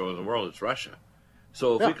technology and so in the world? It's Russia.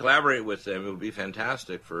 So if we collaborate with them, it would be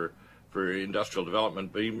fantastic for industrial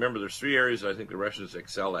development. But you remember, there's 3 areas I think the Russians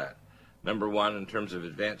excel at. Number 1, in terms of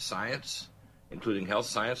advanced science, including health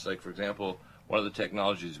science. Like, for example, one of the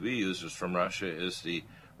technologies we use is from Russia is the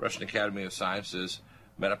Russian Academy of Sciences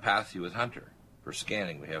Metapathy with Hunter for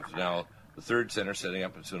scanning. We have now the 3rd center setting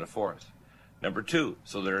up and soon a 4th. Number 2,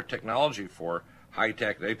 so their technology for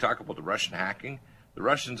high-tech, they talk about the Russian hacking. The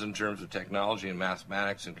Russians, in terms of technology and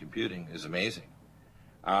mathematics and computing, is amazing.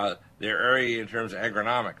 Their area in terms of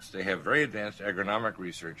agronomics, they have very advanced agronomic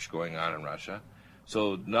research going on in Russia.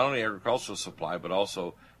 So not only agricultural supply, but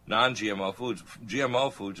also non-GMO foods.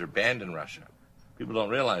 GMO foods are banned in Russia. People don't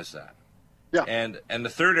realize that. Yeah. And the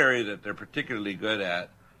 3rd area that they're particularly good at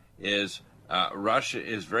is Russia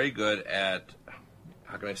is very good at,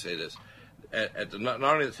 how can I say this, at not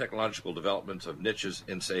only the technological developments of niches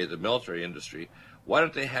in, say, the military industry. Why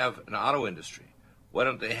don't they have an auto industry? Why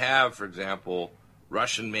don't they have, for example,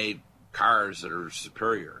 Russian-made cars that are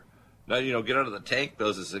superior? Now, get out of the tank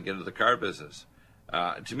business and get into the car business.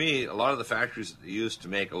 To me, a lot of the factories that they use to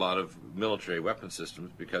make a lot of military weapon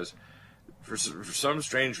systems, because for some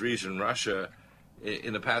strange reason, Russia,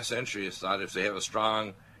 in the past century, has thought if they have a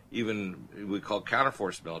strong even we call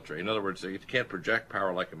counterforce military. In other words, they can't project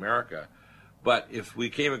power like America. But if we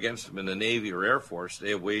came against them in the Navy or Air Force,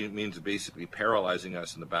 they have means of basically paralyzing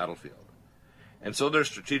us in the battlefield. And so their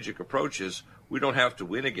strategic approach is, we don't have to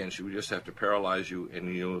win against you, we just have to paralyze you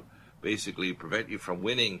and basically prevent you from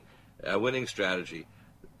winning a winning strategy.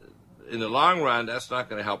 In the long run, that's not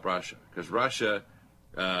going to help Russia, because Russia,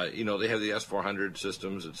 they have the S-400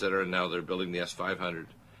 systems, et cetera, and now they're building the S-500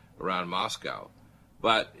 around Moscow.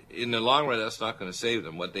 But in the long run, that's not going to save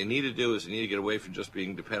them. What they need to do is they need to get away from just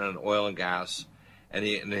being dependent on oil and gas and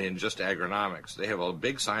just agronomics. They have a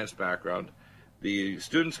big science background. The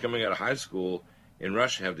students coming out of high school in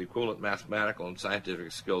Russia have the equivalent mathematical and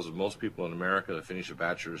scientific skills of most people in America that finish a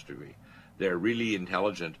bachelor's degree. They're really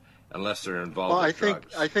intelligent unless they're involved with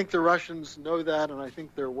drugs. I think the Russians know that, and I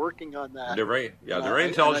think they're working on that. They're very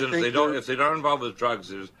intelligent. If they don't involve with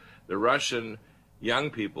drugs, the Russian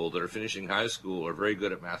young people that are finishing high school are very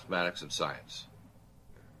good at mathematics and science.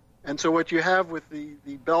 And so what you have with the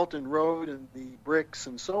Belt and Road and the BRICS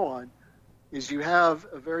and so on is you have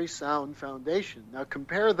a very sound foundation. Now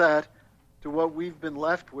compare that to what we've been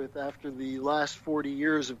left with after the last 40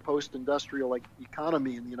 years of post-industrial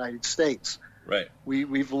economy in the United States. Right.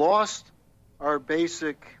 We've lost our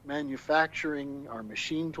basic manufacturing, our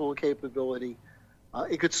machine tool capability.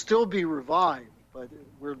 It could still be revived, but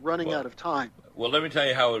we're running out of time. Well, let me tell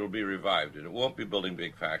you how it will be revived, and it won't be building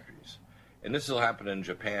big factories. And this will happen in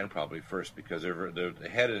Japan probably first, because the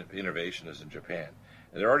head of innovation is in Japan.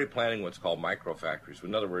 And they're already planning what's called micro factories.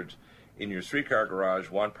 In other words, in your 3-car garage,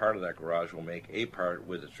 one part of that garage will make a part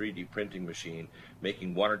with a 3D printing machine,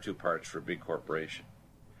 making 1 or 2 parts for a big corporation.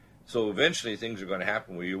 So eventually things are going to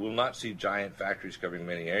happen where you will not see giant factories covering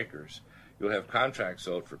many acres. You'll have contracts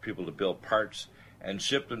out for people to build parts and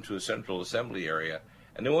ship them to a central assembly area.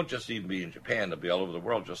 And they won't just even be in Japan, they'll be all over the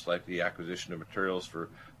world, just like the acquisition of materials for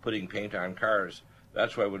putting paint on cars.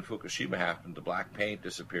 That's why when Fukushima happened, the black paint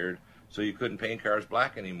disappeared, so you couldn't paint cars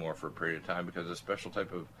black anymore for a period of time, because a special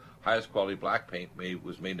type of highest quality black paint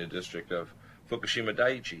was made in the district of Fukushima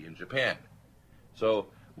Daiichi in Japan. So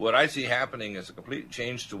what I see happening is a complete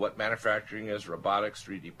change to what manufacturing is, robotics,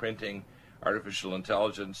 3D printing, artificial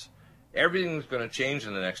intelligence. Everything's going to change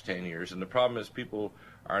in the next 10 years, and the problem is people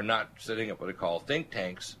are not setting up what I call think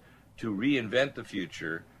tanks to reinvent the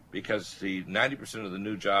future, because the 90% of the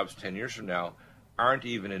new jobs 10 years from now aren't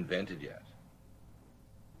even invented yet.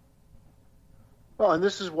 Well, and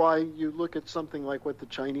this is why you look at something like what the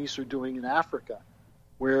Chinese are doing in Africa,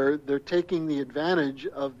 where they're taking the advantage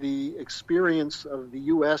of the experience of the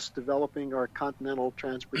U.S. developing our continental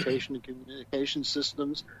transportation and communication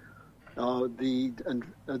systems, the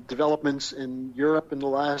developments in Europe in the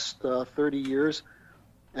last 30 years,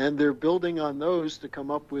 and they're building on those to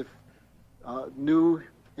come up with new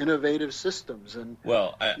innovative systems. And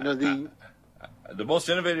the most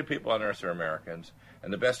innovative people on earth are Americans,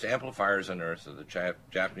 and the best amplifiers on earth are the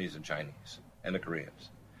Japanese and Chinese and the Koreans.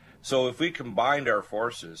 So if we combined our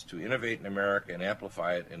forces to innovate in America and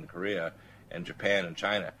amplify it in Korea and Japan and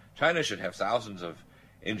China, China should have thousands of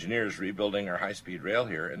engineers rebuilding our high-speed rail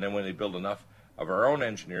here, and then when they build enough of our own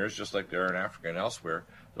engineers, just like they are in Africa and elsewhere,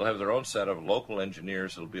 they'll have their own set of local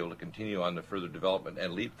engineers that will be able to continue on the further development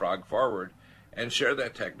and leapfrog forward and share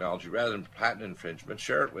that technology rather than patent infringement.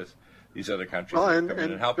 Share it with these other countries that come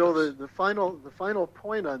in and help Bill, us. The final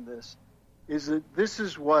point on this is that this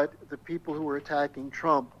is what the people who are attacking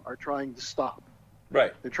Trump are trying to stop.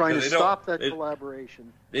 Right. They're trying to stop that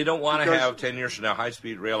collaboration. They don't want to have 10 years from now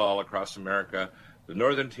high-speed rail all across America, the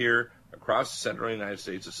northern tier, across the central United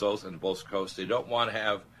States, the south and both coasts. They don't want to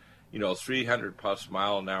have 300-plus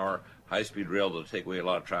mile-an-hour high-speed rail that'll take away a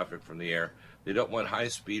lot of traffic from the air. They don't want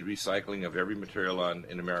high-speed recycling of every material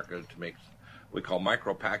in America to make what we call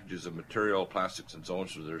micro packages of material, plastics, and so on,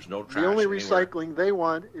 so there's no trash. The only anywhere. recycling they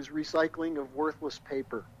want is recycling of worthless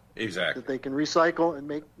paper. Exactly. That they can recycle and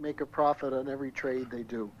make a profit on every trade they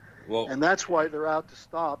do. Well, and that's why they're out to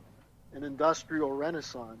stop an industrial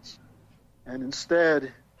renaissance and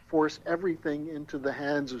instead force everything into the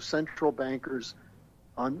hands of central bankers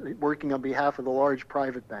working on behalf of the large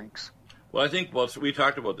private banks. Well, I think we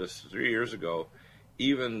talked about this 3 years ago.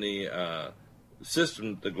 Even the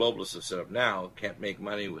system the globalists have set up now can't make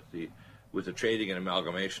money with the trading and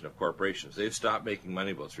amalgamation of corporations. They've stopped making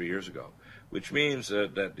money about 3 years ago, which means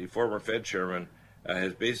that the former Fed chairman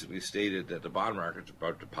has basically stated that the bond market's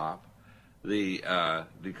about to pop, the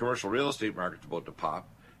commercial real estate market's about to pop,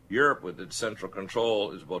 Europe with its central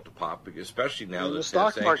control is about to pop, because especially now that the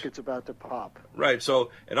stock market's about to pop. Right. So,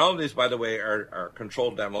 and all of these, by the way, are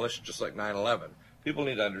controlled demolition, just like 9/11. People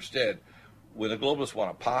need to understand, when the globalists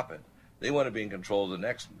want to pop it, they want to be in control of the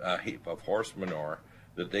next heap of horse manure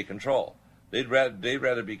that they control. They'd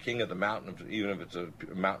rather be king of the mountain, even if it's a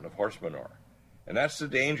mountain of horse manure. And that's the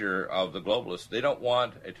danger of the globalists. They don't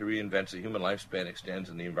want to reinvent the human lifespan extends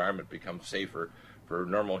and the environment becomes safer for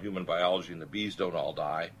normal human biology and the bees don't all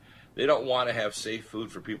die. They don't want to have safe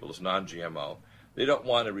food for people that's non-GMO. They don't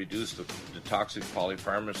want to reduce the toxic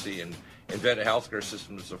polypharmacy and invent a healthcare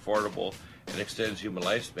system that's affordable and extends human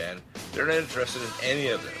lifespan. They're not interested in any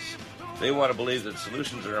of this. They want to believe that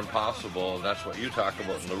solutions are impossible, and that's what you talk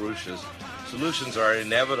about in LaRouche's. Solutions are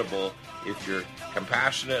inevitable if you're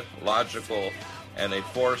compassionate, logical, and a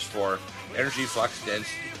force for energy flux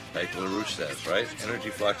density, like LaRouche says, right? Energy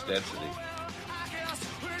flux density.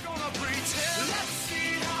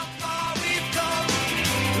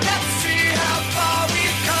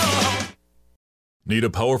 Need a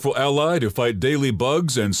powerful ally to fight daily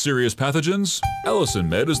bugs and serious pathogens? Allicin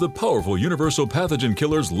Med is the powerful universal pathogen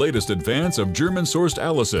killer's latest advance of German-sourced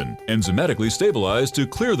allicin, enzymatically stabilized to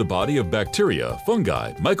clear the body of bacteria,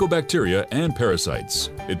 fungi, mycobacteria, and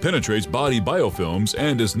parasites. It penetrates body biofilms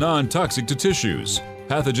and is non-toxic to tissues.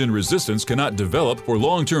 Pathogen resistance cannot develop for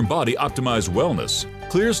long-term body-optimized wellness.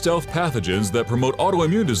 Clear stealth pathogens that promote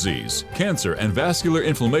autoimmune disease, cancer, and vascular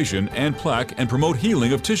inflammation and plaque and promote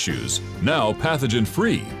healing of tissues. Now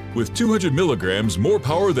pathogen-free. With 200 milligrams more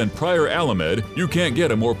power than prior Alamed, you can't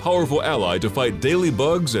get a more powerful ally to fight daily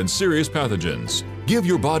bugs and serious pathogens. Give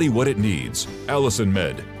your body what it needs. Allicin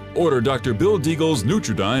Med. Order Dr. Bill Deagle's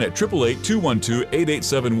Nutridyne at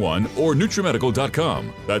 888-212-8871 or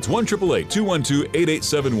NutriMedical.com. That's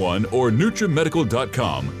 1-888-212-8871 or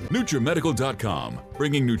NutriMedical.com. NutriMedical.com,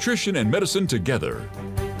 bringing nutrition and medicine together.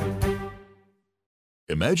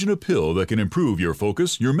 Imagine a pill that can improve your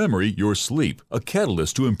focus, your memory, your sleep, a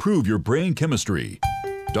catalyst to improve your brain chemistry.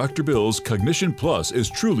 Dr. Bill's Cognition Plus is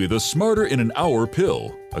truly the smarter in an hour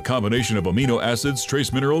pill. A combination of amino acids,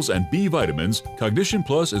 trace minerals, and B vitamins, Cognition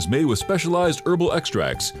Plus is made with specialized herbal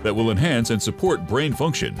extracts that will enhance and support brain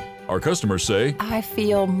function. Our customers say, I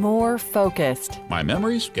feel more focused. My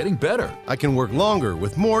memory's getting better. I can work longer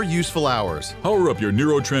with more useful hours. Power up your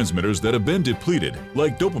neurotransmitters that have been depleted,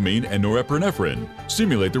 like dopamine and norepinephrine.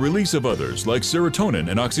 Stimulate the release of others, like serotonin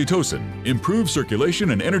and oxytocin. Improve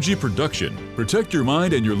circulation and energy production. Protect your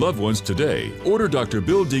mind and your loved ones today. Order Dr.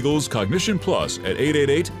 Bill Deagle's Cognition Plus at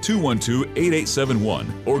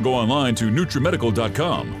 888-212-8871 or go online to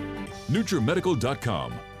NutriMedical.com.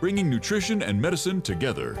 NutriMedical.com, bringing nutrition and medicine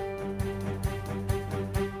together.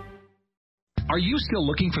 Are you still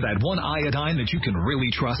looking for that one iodine that you can really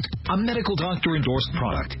trust? A medical doctor endorsed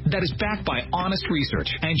product that is backed by honest research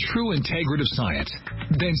and true integrative science?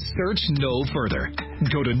 Then search no further.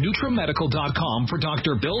 Go to NutriMedical.com for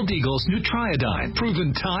Dr. Bill Deagle's Nutriodine,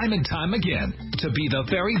 proven time and time again to be the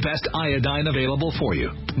very best iodine available for you.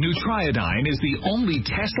 Nutriodine is the only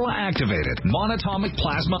Tesla-activated monatomic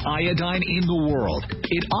plasma iodine in the world.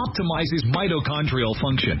 It optimizes mitochondrial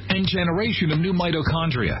function and generation of new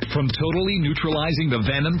mitochondria, from totally neutralizing the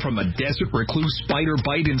venom from a desert recluse spider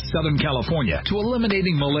bite in Southern California to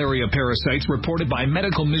eliminating malaria parasites reported by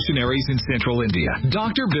medical missionaries in Central India.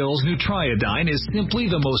 Dr. Bill's Nutriodine is simply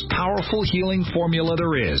the most powerful healing formula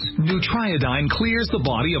there is. Nutriodine clears the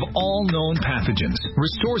body of all known pathogens,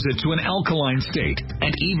 restores it to an alkaline state,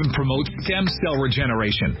 and even promotes stem cell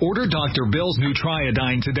regeneration. Order Dr. Bill's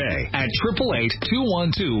Nutriodine today at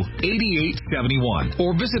 888-212-8871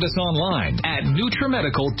 or visit us online at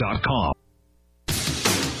NutriMedical.com.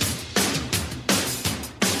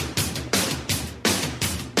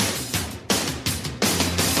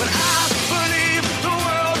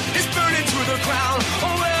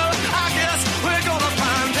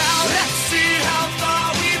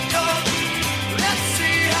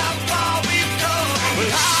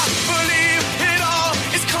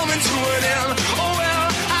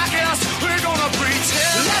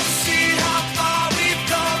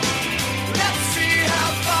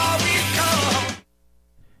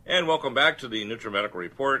 And welcome back to the NutriMedical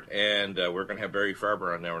Report, and we're going to have Barry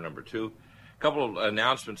Farber on hour number 2. A couple of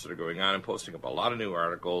announcements that are going on. I'm posting up a lot of new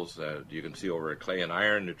articles you can see over at Clay and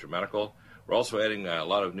Iron, NutriMedical. We're also adding a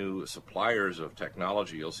lot of new suppliers of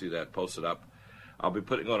technology. You'll see that posted up. I'll be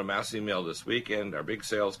putting out a mass email this weekend. Our big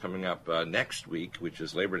sale's coming up next week, which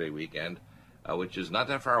is Labor Day weekend, which is not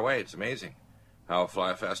that far away. It's amazing how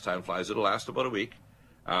fast time flies. It'll last about a week.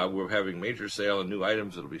 We're having major sale and new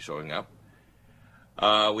items that'll be showing up.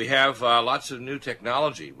 We have lots of new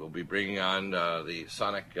technology. We'll be bringing on the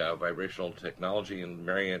sonic vibrational technology and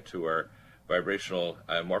marrying it to our vibrational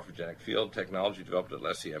morphogenic field technology developed at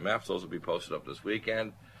LSEMF. Those will be posted up this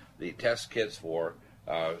weekend. The test kits for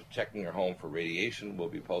checking your home for radiation will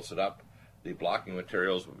be posted up. The blocking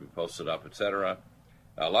materials will be posted up, etc.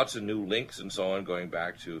 Lots of new links and so on, going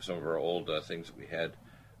back to some of our old things that we had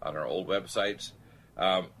on our old websites.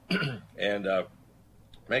 And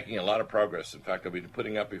making a lot of progress. In fact, I'll be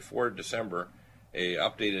putting up before December a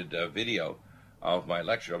updated video of my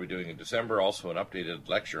lecture. I'll be doing in December also an updated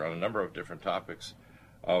lecture on a number of different topics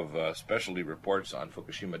of specialty reports on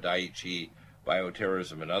Fukushima Daiichi,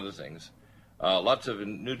 bioterrorism, and other things. Lots of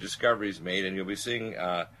new discoveries made, and you'll be seeing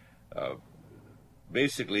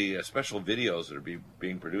basically special videos that are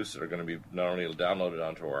being produced that are going to be not only downloaded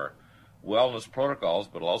onto our wellness protocols,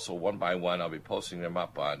 but also one by one I'll be posting them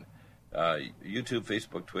up on YouTube,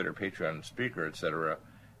 Facebook, Twitter, Patreon, Spreaker, etc.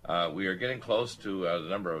 We are getting close to the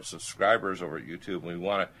number of subscribers over at YouTube, and we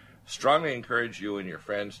want to strongly encourage you and your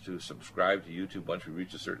friends to subscribe to YouTube. Once we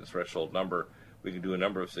reach a certain threshold number, we can do a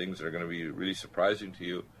number of things that are going to be really surprising to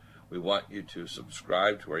you. We want you to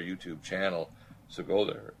subscribe to our YouTube channel, so go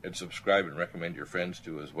there and subscribe and recommend your friends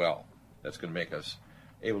to as well. That's going to make us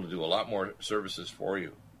able to do a lot more services for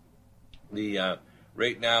you.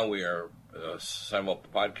 Right now we are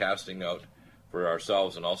podcasting out for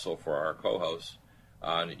ourselves and also for our co-hosts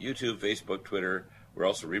on YouTube, Facebook, Twitter. We're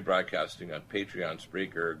also rebroadcasting on Patreon,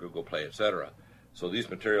 Spreaker, Google Play, etc. So these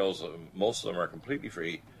materials, most of them are completely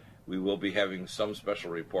free. We will be having some special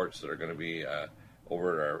reports that are going to be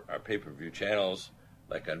over our pay-per-view channels,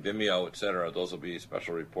 like on Vimeo, etc. Those will be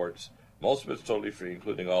special reports. Most of it's totally free,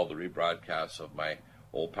 including all the rebroadcasts of my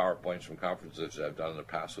old PowerPoints from conferences that I've done in the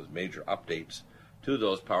past with major updates to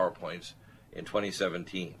those PowerPoints in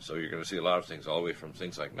 2017. So you're going to see a lot of things, all the way from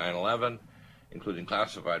things like 9/11, including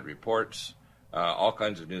classified reports, all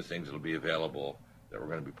kinds of new things that will be available that we're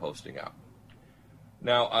going to be posting up.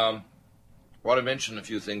 Now, I want to mention a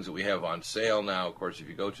few things that we have on sale now. Of course, if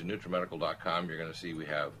you go to NutriMedical.com, you're going to see we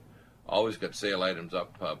have always got sale items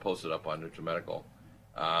up, posted up on NutriMedical.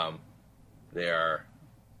 They are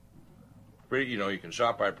pretty, you can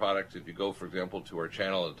shop our products. If you go, for example, to our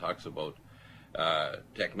channel that talks about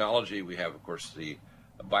technology, we have, of course, the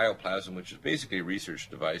Bioplasm, which is basically a research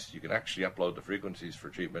device. You can actually upload the frequencies for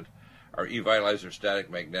treatment. Our eVitalizer static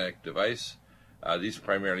magnetic device. These are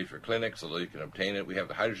primarily for clinics, although you can obtain it. We have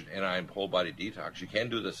the hydrogen anion whole body detox. You can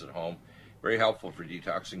do this at home. Very helpful for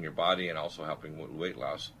detoxing your body and also helping with weight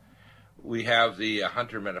loss. We have the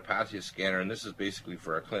Hunter Metapathia scanner, and this is basically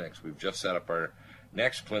for our clinics. We've just set up our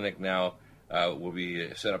next clinic now. Will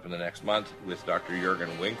be set up in the next month with Dr.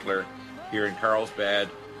 Jürgen Winkler here in Carlsbad.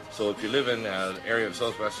 So if you live in the area of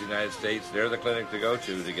southwest United States, they're the clinic to go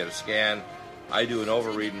to get a scan. I do an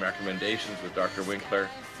overread and recommendations with Dr. Winkler.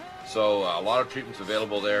 So a lot of treatments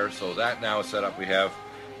available there. So that now is set up. We have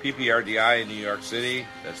PPRDI in New York City.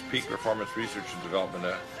 That's Peak Performance Research and Development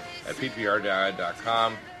at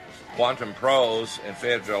PPRDI.com. Quantum Pros in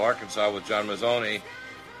Fayetteville, Arkansas with John Mazzoni.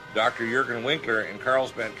 Dr. Jürgen Winkler in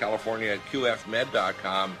Carlsbad, California at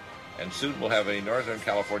QFmed.com. And soon we'll have a Northern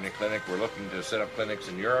California clinic. We're looking to set up clinics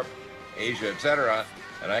in Europe, Asia, etc.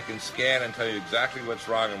 And I can scan and tell you exactly what's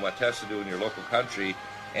wrong and what tests to do in your local country,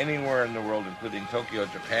 anywhere in the world, including Tokyo,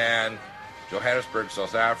 Japan, Johannesburg,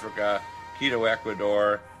 South Africa, Quito,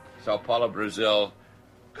 Ecuador, Sao Paulo, Brazil.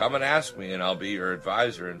 Come and ask me, and I'll be your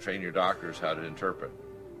advisor and train your doctors how to interpret.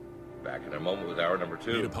 Back in a moment with hour number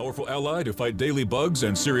 2. Need a powerful ally to fight daily bugs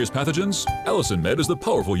and serious pathogens? Allicin Med is the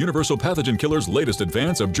powerful universal pathogen killer's latest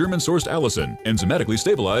advance of German-sourced allicin, enzymatically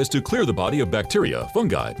stabilized to clear the body of bacteria,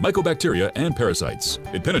 fungi, mycobacteria, and parasites.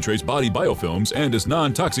 It penetrates body biofilms and is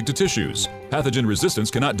non-toxic to tissues. Pathogen resistance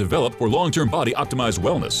cannot develop for long-term body-optimized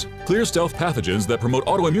wellness. Clear stealth pathogens that promote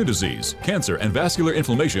autoimmune disease, cancer, and vascular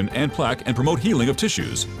inflammation and plaque and promote healing of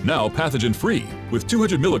tissues. Now pathogen-free. With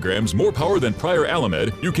 200 milligrams more power than prior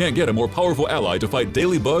Alamed, you can't get a more powerful ally to fight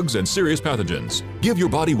daily bugs and serious pathogens. Give your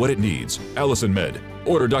body what it needs. Allicin Med.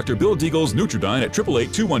 Order Dr. Bill Deagle's Nutridyne at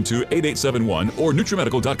 888-212-8871 or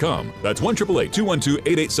NutriMedical.com. That's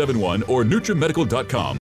 1-888-212-8871 or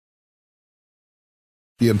NutriMedical.com.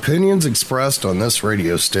 The opinions expressed on this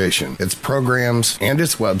radio station, its programs, and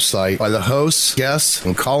its website by the hosts, guests,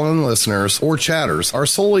 and call-in listeners or chatters are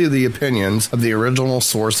solely the opinions of the original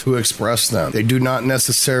source who expressed them. They do not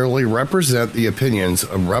necessarily represent the opinions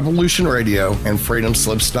of Revolution Radio and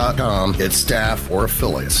FreedomSlips.com, its staff, or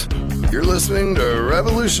affiliates. You're listening to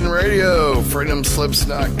Revolution Radio,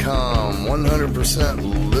 FreedomSlips.com,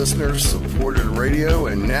 100% listener-supported radio,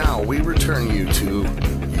 and now we return you to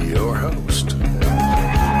your host.